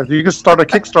 Yeah, you can start a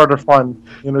Kickstarter fund.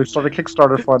 Start a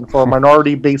Kickstarter fund for a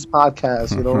minority-based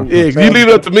podcast. Yeah, if you leave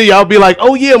it up to me, I'll be like,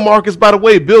 "Oh yeah, Marcus. By the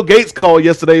way, Bill Gates called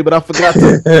yesterday, but I forgot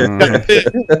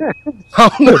to."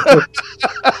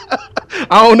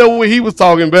 I don't know what he was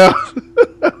talking about.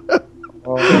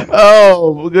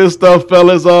 Oh, good stuff,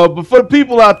 fellas. But for the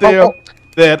people out there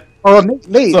that.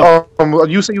 Nate,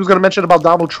 you said you was going to mention about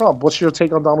Donald Trump. What's your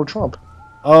take on Donald Trump?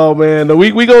 Oh, man,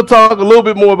 we going to talk a little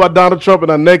bit more about Donald Trump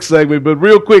in our next segment, but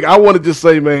real quick, I want to just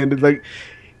say, man, like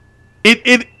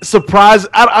it surprised.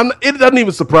 It doesn't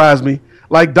even surprise me.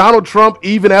 Like, Donald Trump,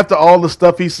 even after all the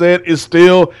stuff he said, is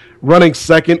still running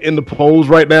second in the polls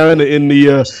right now, in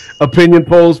the opinion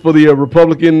polls for the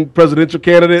Republican presidential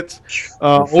candidates,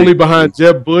 only behind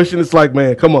Jeb Bush, and it's like,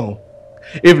 man, come on.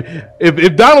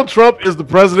 If Donald Trump is the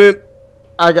president,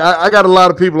 I got a lot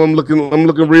of people I'm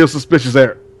looking real suspicious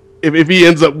at. If he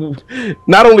ends up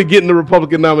not only getting the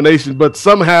Republican nomination, but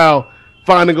somehow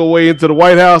finding a way into the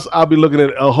White House, I'll be looking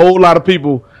at a whole lot of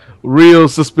people real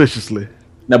suspiciously.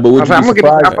 No, but I'm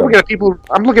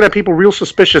looking at people real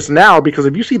suspicious now, because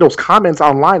if you see those comments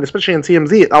online, especially in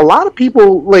TMZ, a lot of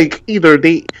people like either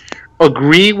they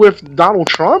agree with Donald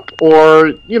Trump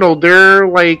or they're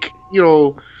like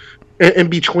in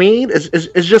between.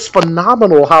 It's just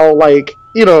phenomenal how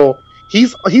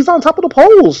he's on top of the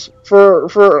polls for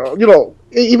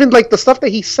even like the stuff that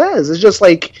he says is just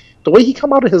like the way he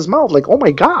come out of his mouth, like, oh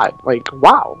my god, like,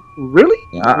 wow, really?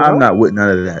 Yeah, I'm not with none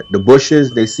of that. The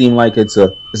Bushes, they seem like it's a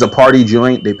party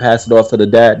joint. They pass it off to the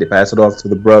dad, they pass it off to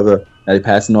the brother, now they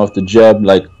passing off to Jeb.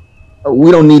 Like,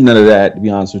 we don't need none of that, to be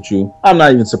honest with you. I'm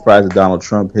not even surprised at Donald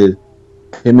Trump. Him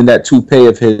and that toupee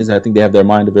of his, I think they have their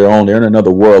mind of their own. They're in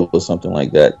another world or something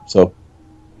like that. So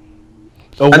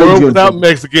a world without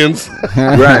Mexicans.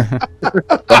 Right.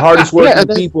 The hardest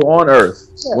working people on earth.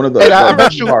 Yeah. One of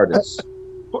the hardest.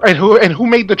 And who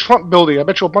made the Trump building? I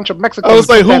bet you a bunch of Mexicans. I was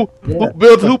like, who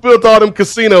built all them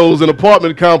casinos and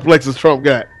apartment complexes Trump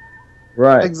got?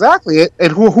 Right. Exactly.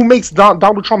 And who makes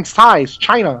Donald Trump's ties?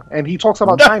 China. And he talks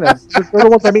about China. They're the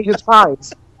ones that made his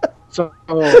ties. So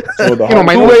who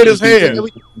made his hair?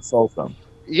 Consult them.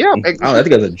 Yeah. I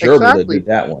think it was a German that did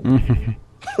that one.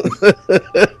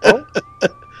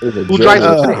 Who drives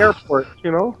him to the airport?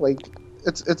 Like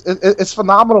it's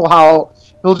phenomenal how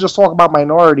he'll just talk about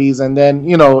minorities, and then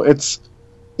it's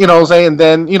saying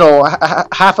then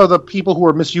half of the people who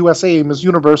were Miss USA, Miss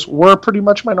Universe were pretty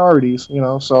much minorities.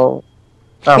 So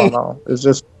I don't know. It's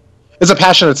a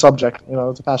passionate subject.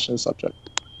 It's a passionate subject.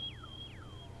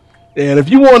 And if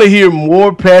you want to hear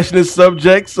more passionate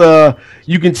subjects,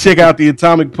 you can check out the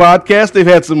Atomic Podcast. They've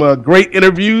had some great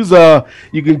interviews.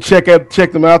 You can check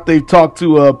them out. They've talked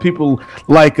to people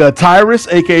like Tyrus,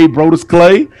 a.k.a. Brodus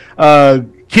Clay,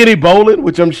 Kenny Bolin,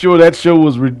 which I'm sure that show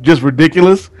was just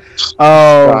ridiculous.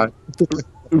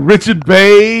 Richard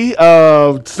Bay,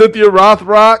 Cynthia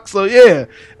Rothrock. So yeah,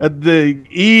 the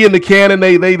E and the Cannon,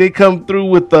 they come through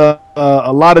with a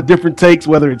lot of different takes,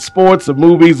 whether it's sports or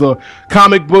movies or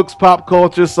comic books, pop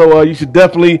culture. So you should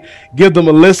definitely give them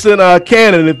a listen.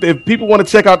 Cannon, if people want to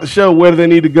check out the show, where do they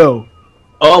need to go?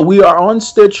 We are on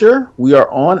Stitcher, we are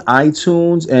on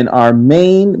iTunes, and our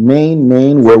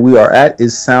main where we are at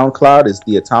is SoundCloud. It's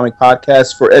the Atomic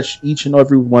Podcast for each and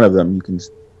every one of them. You can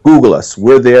Google us.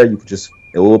 We're there. You can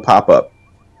it will pop up.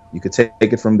 You can take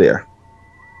it from there.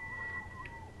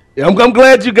 Yeah, I'm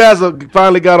glad you guys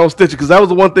finally got on Stitcher, because that was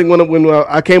the one thing when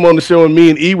I came on the show and me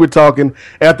and E were talking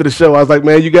after the show. I was like,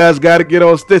 man, you guys got to get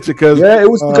on Stitcher, because it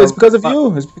was because of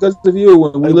you. It's because of you.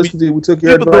 When we listened to you, we took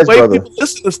your advice, brother. People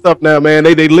listen to stuff now, man.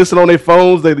 They listen on their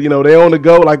phones. They on the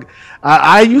go. Like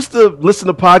I used to listen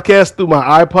to podcasts through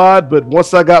my iPod, but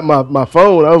once I got my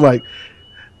phone, I was like,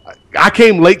 I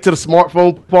came late to the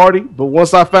smartphone party, but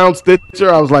once I found Stitcher,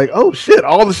 I was like, oh shit,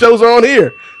 all the shows are on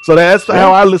here. So that's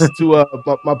how I listen to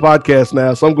my podcast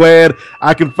now. So I'm glad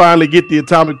I can finally get the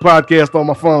Atomic Podcast on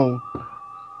my phone.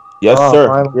 Yes,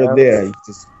 sir. We're there. You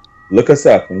just look us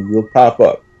up and we'll pop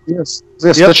up. Yes.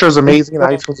 Stitcher is amazing.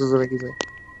 iTunes is amazing.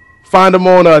 Find them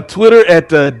on Twitter at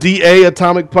DA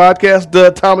Atomic Podcast, The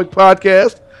Atomic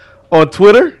Podcast on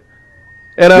Twitter.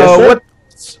 And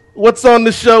what's on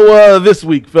the show this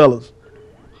week, fellas?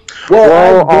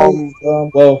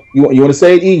 Well, you want to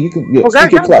say it, E? You can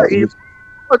speak your clout.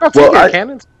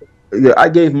 I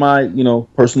gave my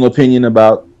personal opinion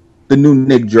about the new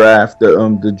Knick draft, the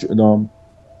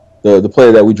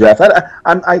player that we drafted.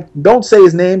 I don't say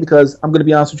his name because I'm going to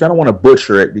be honest with you, I don't want to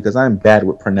butcher it because I'm bad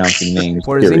with pronouncing names.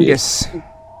 Porzingis.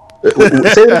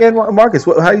 Say it again, Marcus.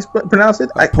 How you pronounce it?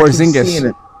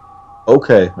 Porzingis.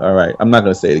 Okay, all right. I'm not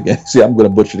going to say it again. See, I'm going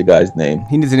to butcher the guy's name.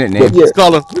 He needs a nickname. Yeah. Just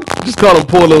call him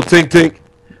poor little Tink Tink.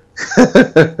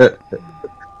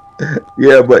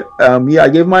 Yeah, but I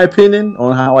gave my opinion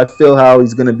on how I feel how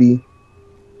he's going to be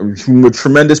a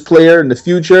tremendous player in the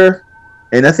future.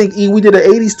 And I think we did an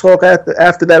 80s talk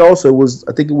after that also.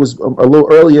 I think it was a little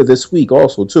earlier this week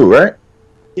also too, right?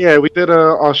 Yeah, we did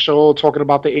a show talking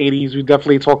about the 80s. We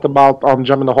definitely talked about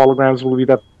Gem and the Holograms movie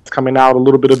that's coming out, a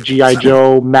little bit of G.I.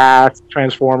 Joe, Math,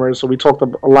 Transformers. So we talked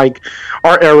about like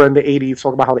our era in the 80s,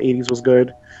 talk about how the 80s was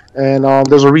good. And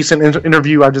there's a recent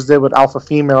interview I just did with Alpha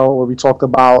Female where we talked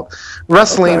about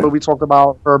wrestling, but we talked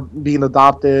about her being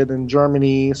adopted in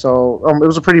Germany. So it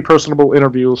was a pretty personable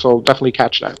interview, so definantly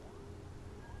catch that.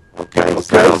 Okay,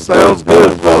 sounds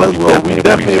good, fellas. Well, we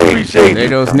definitely appreciate it. There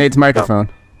goes Nate's microphone.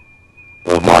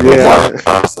 I'm gonna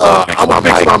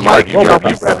fix my mic. You wrap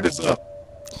this up.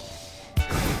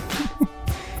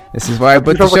 This is why I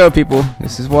booked the show, people.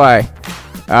 This is why.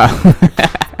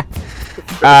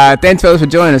 Thanks, fellas, for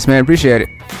joining us, man. Appreciate it.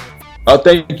 Oh,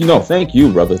 thank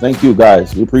you, brother. Thank you,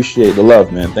 guys. We appreciate the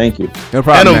love, man. Thank you. No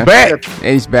problem, and I'm man. back.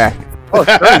 And he's back. Oh,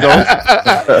 there you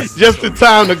go. Just in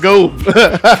time to go.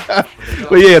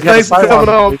 But yeah, thanks for coming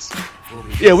on.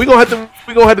 Yeah, we're gonna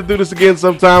have to do this again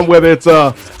sometime, whether it's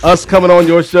us coming on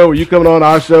your show or you coming on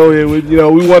our show. And we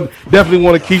definitely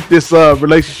want to keep this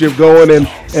relationship going.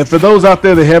 And for those out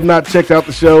there that have not checked out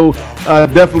the show,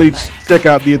 definitely check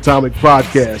out the Atomic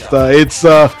Podcast. It's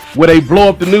where they blow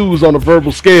up the news on a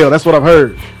verbal scale. That's what I've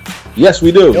heard. Yes,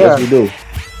 we do. Yeah. Yes, we do.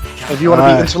 If you want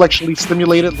to be intellectually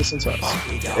stimulated, listen to us.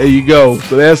 There you go.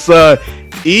 So that's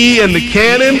E and the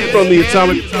Cannon from the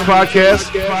Atomic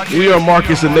Podcast. We are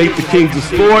Marcus and Nate, the Kings of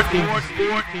Sport.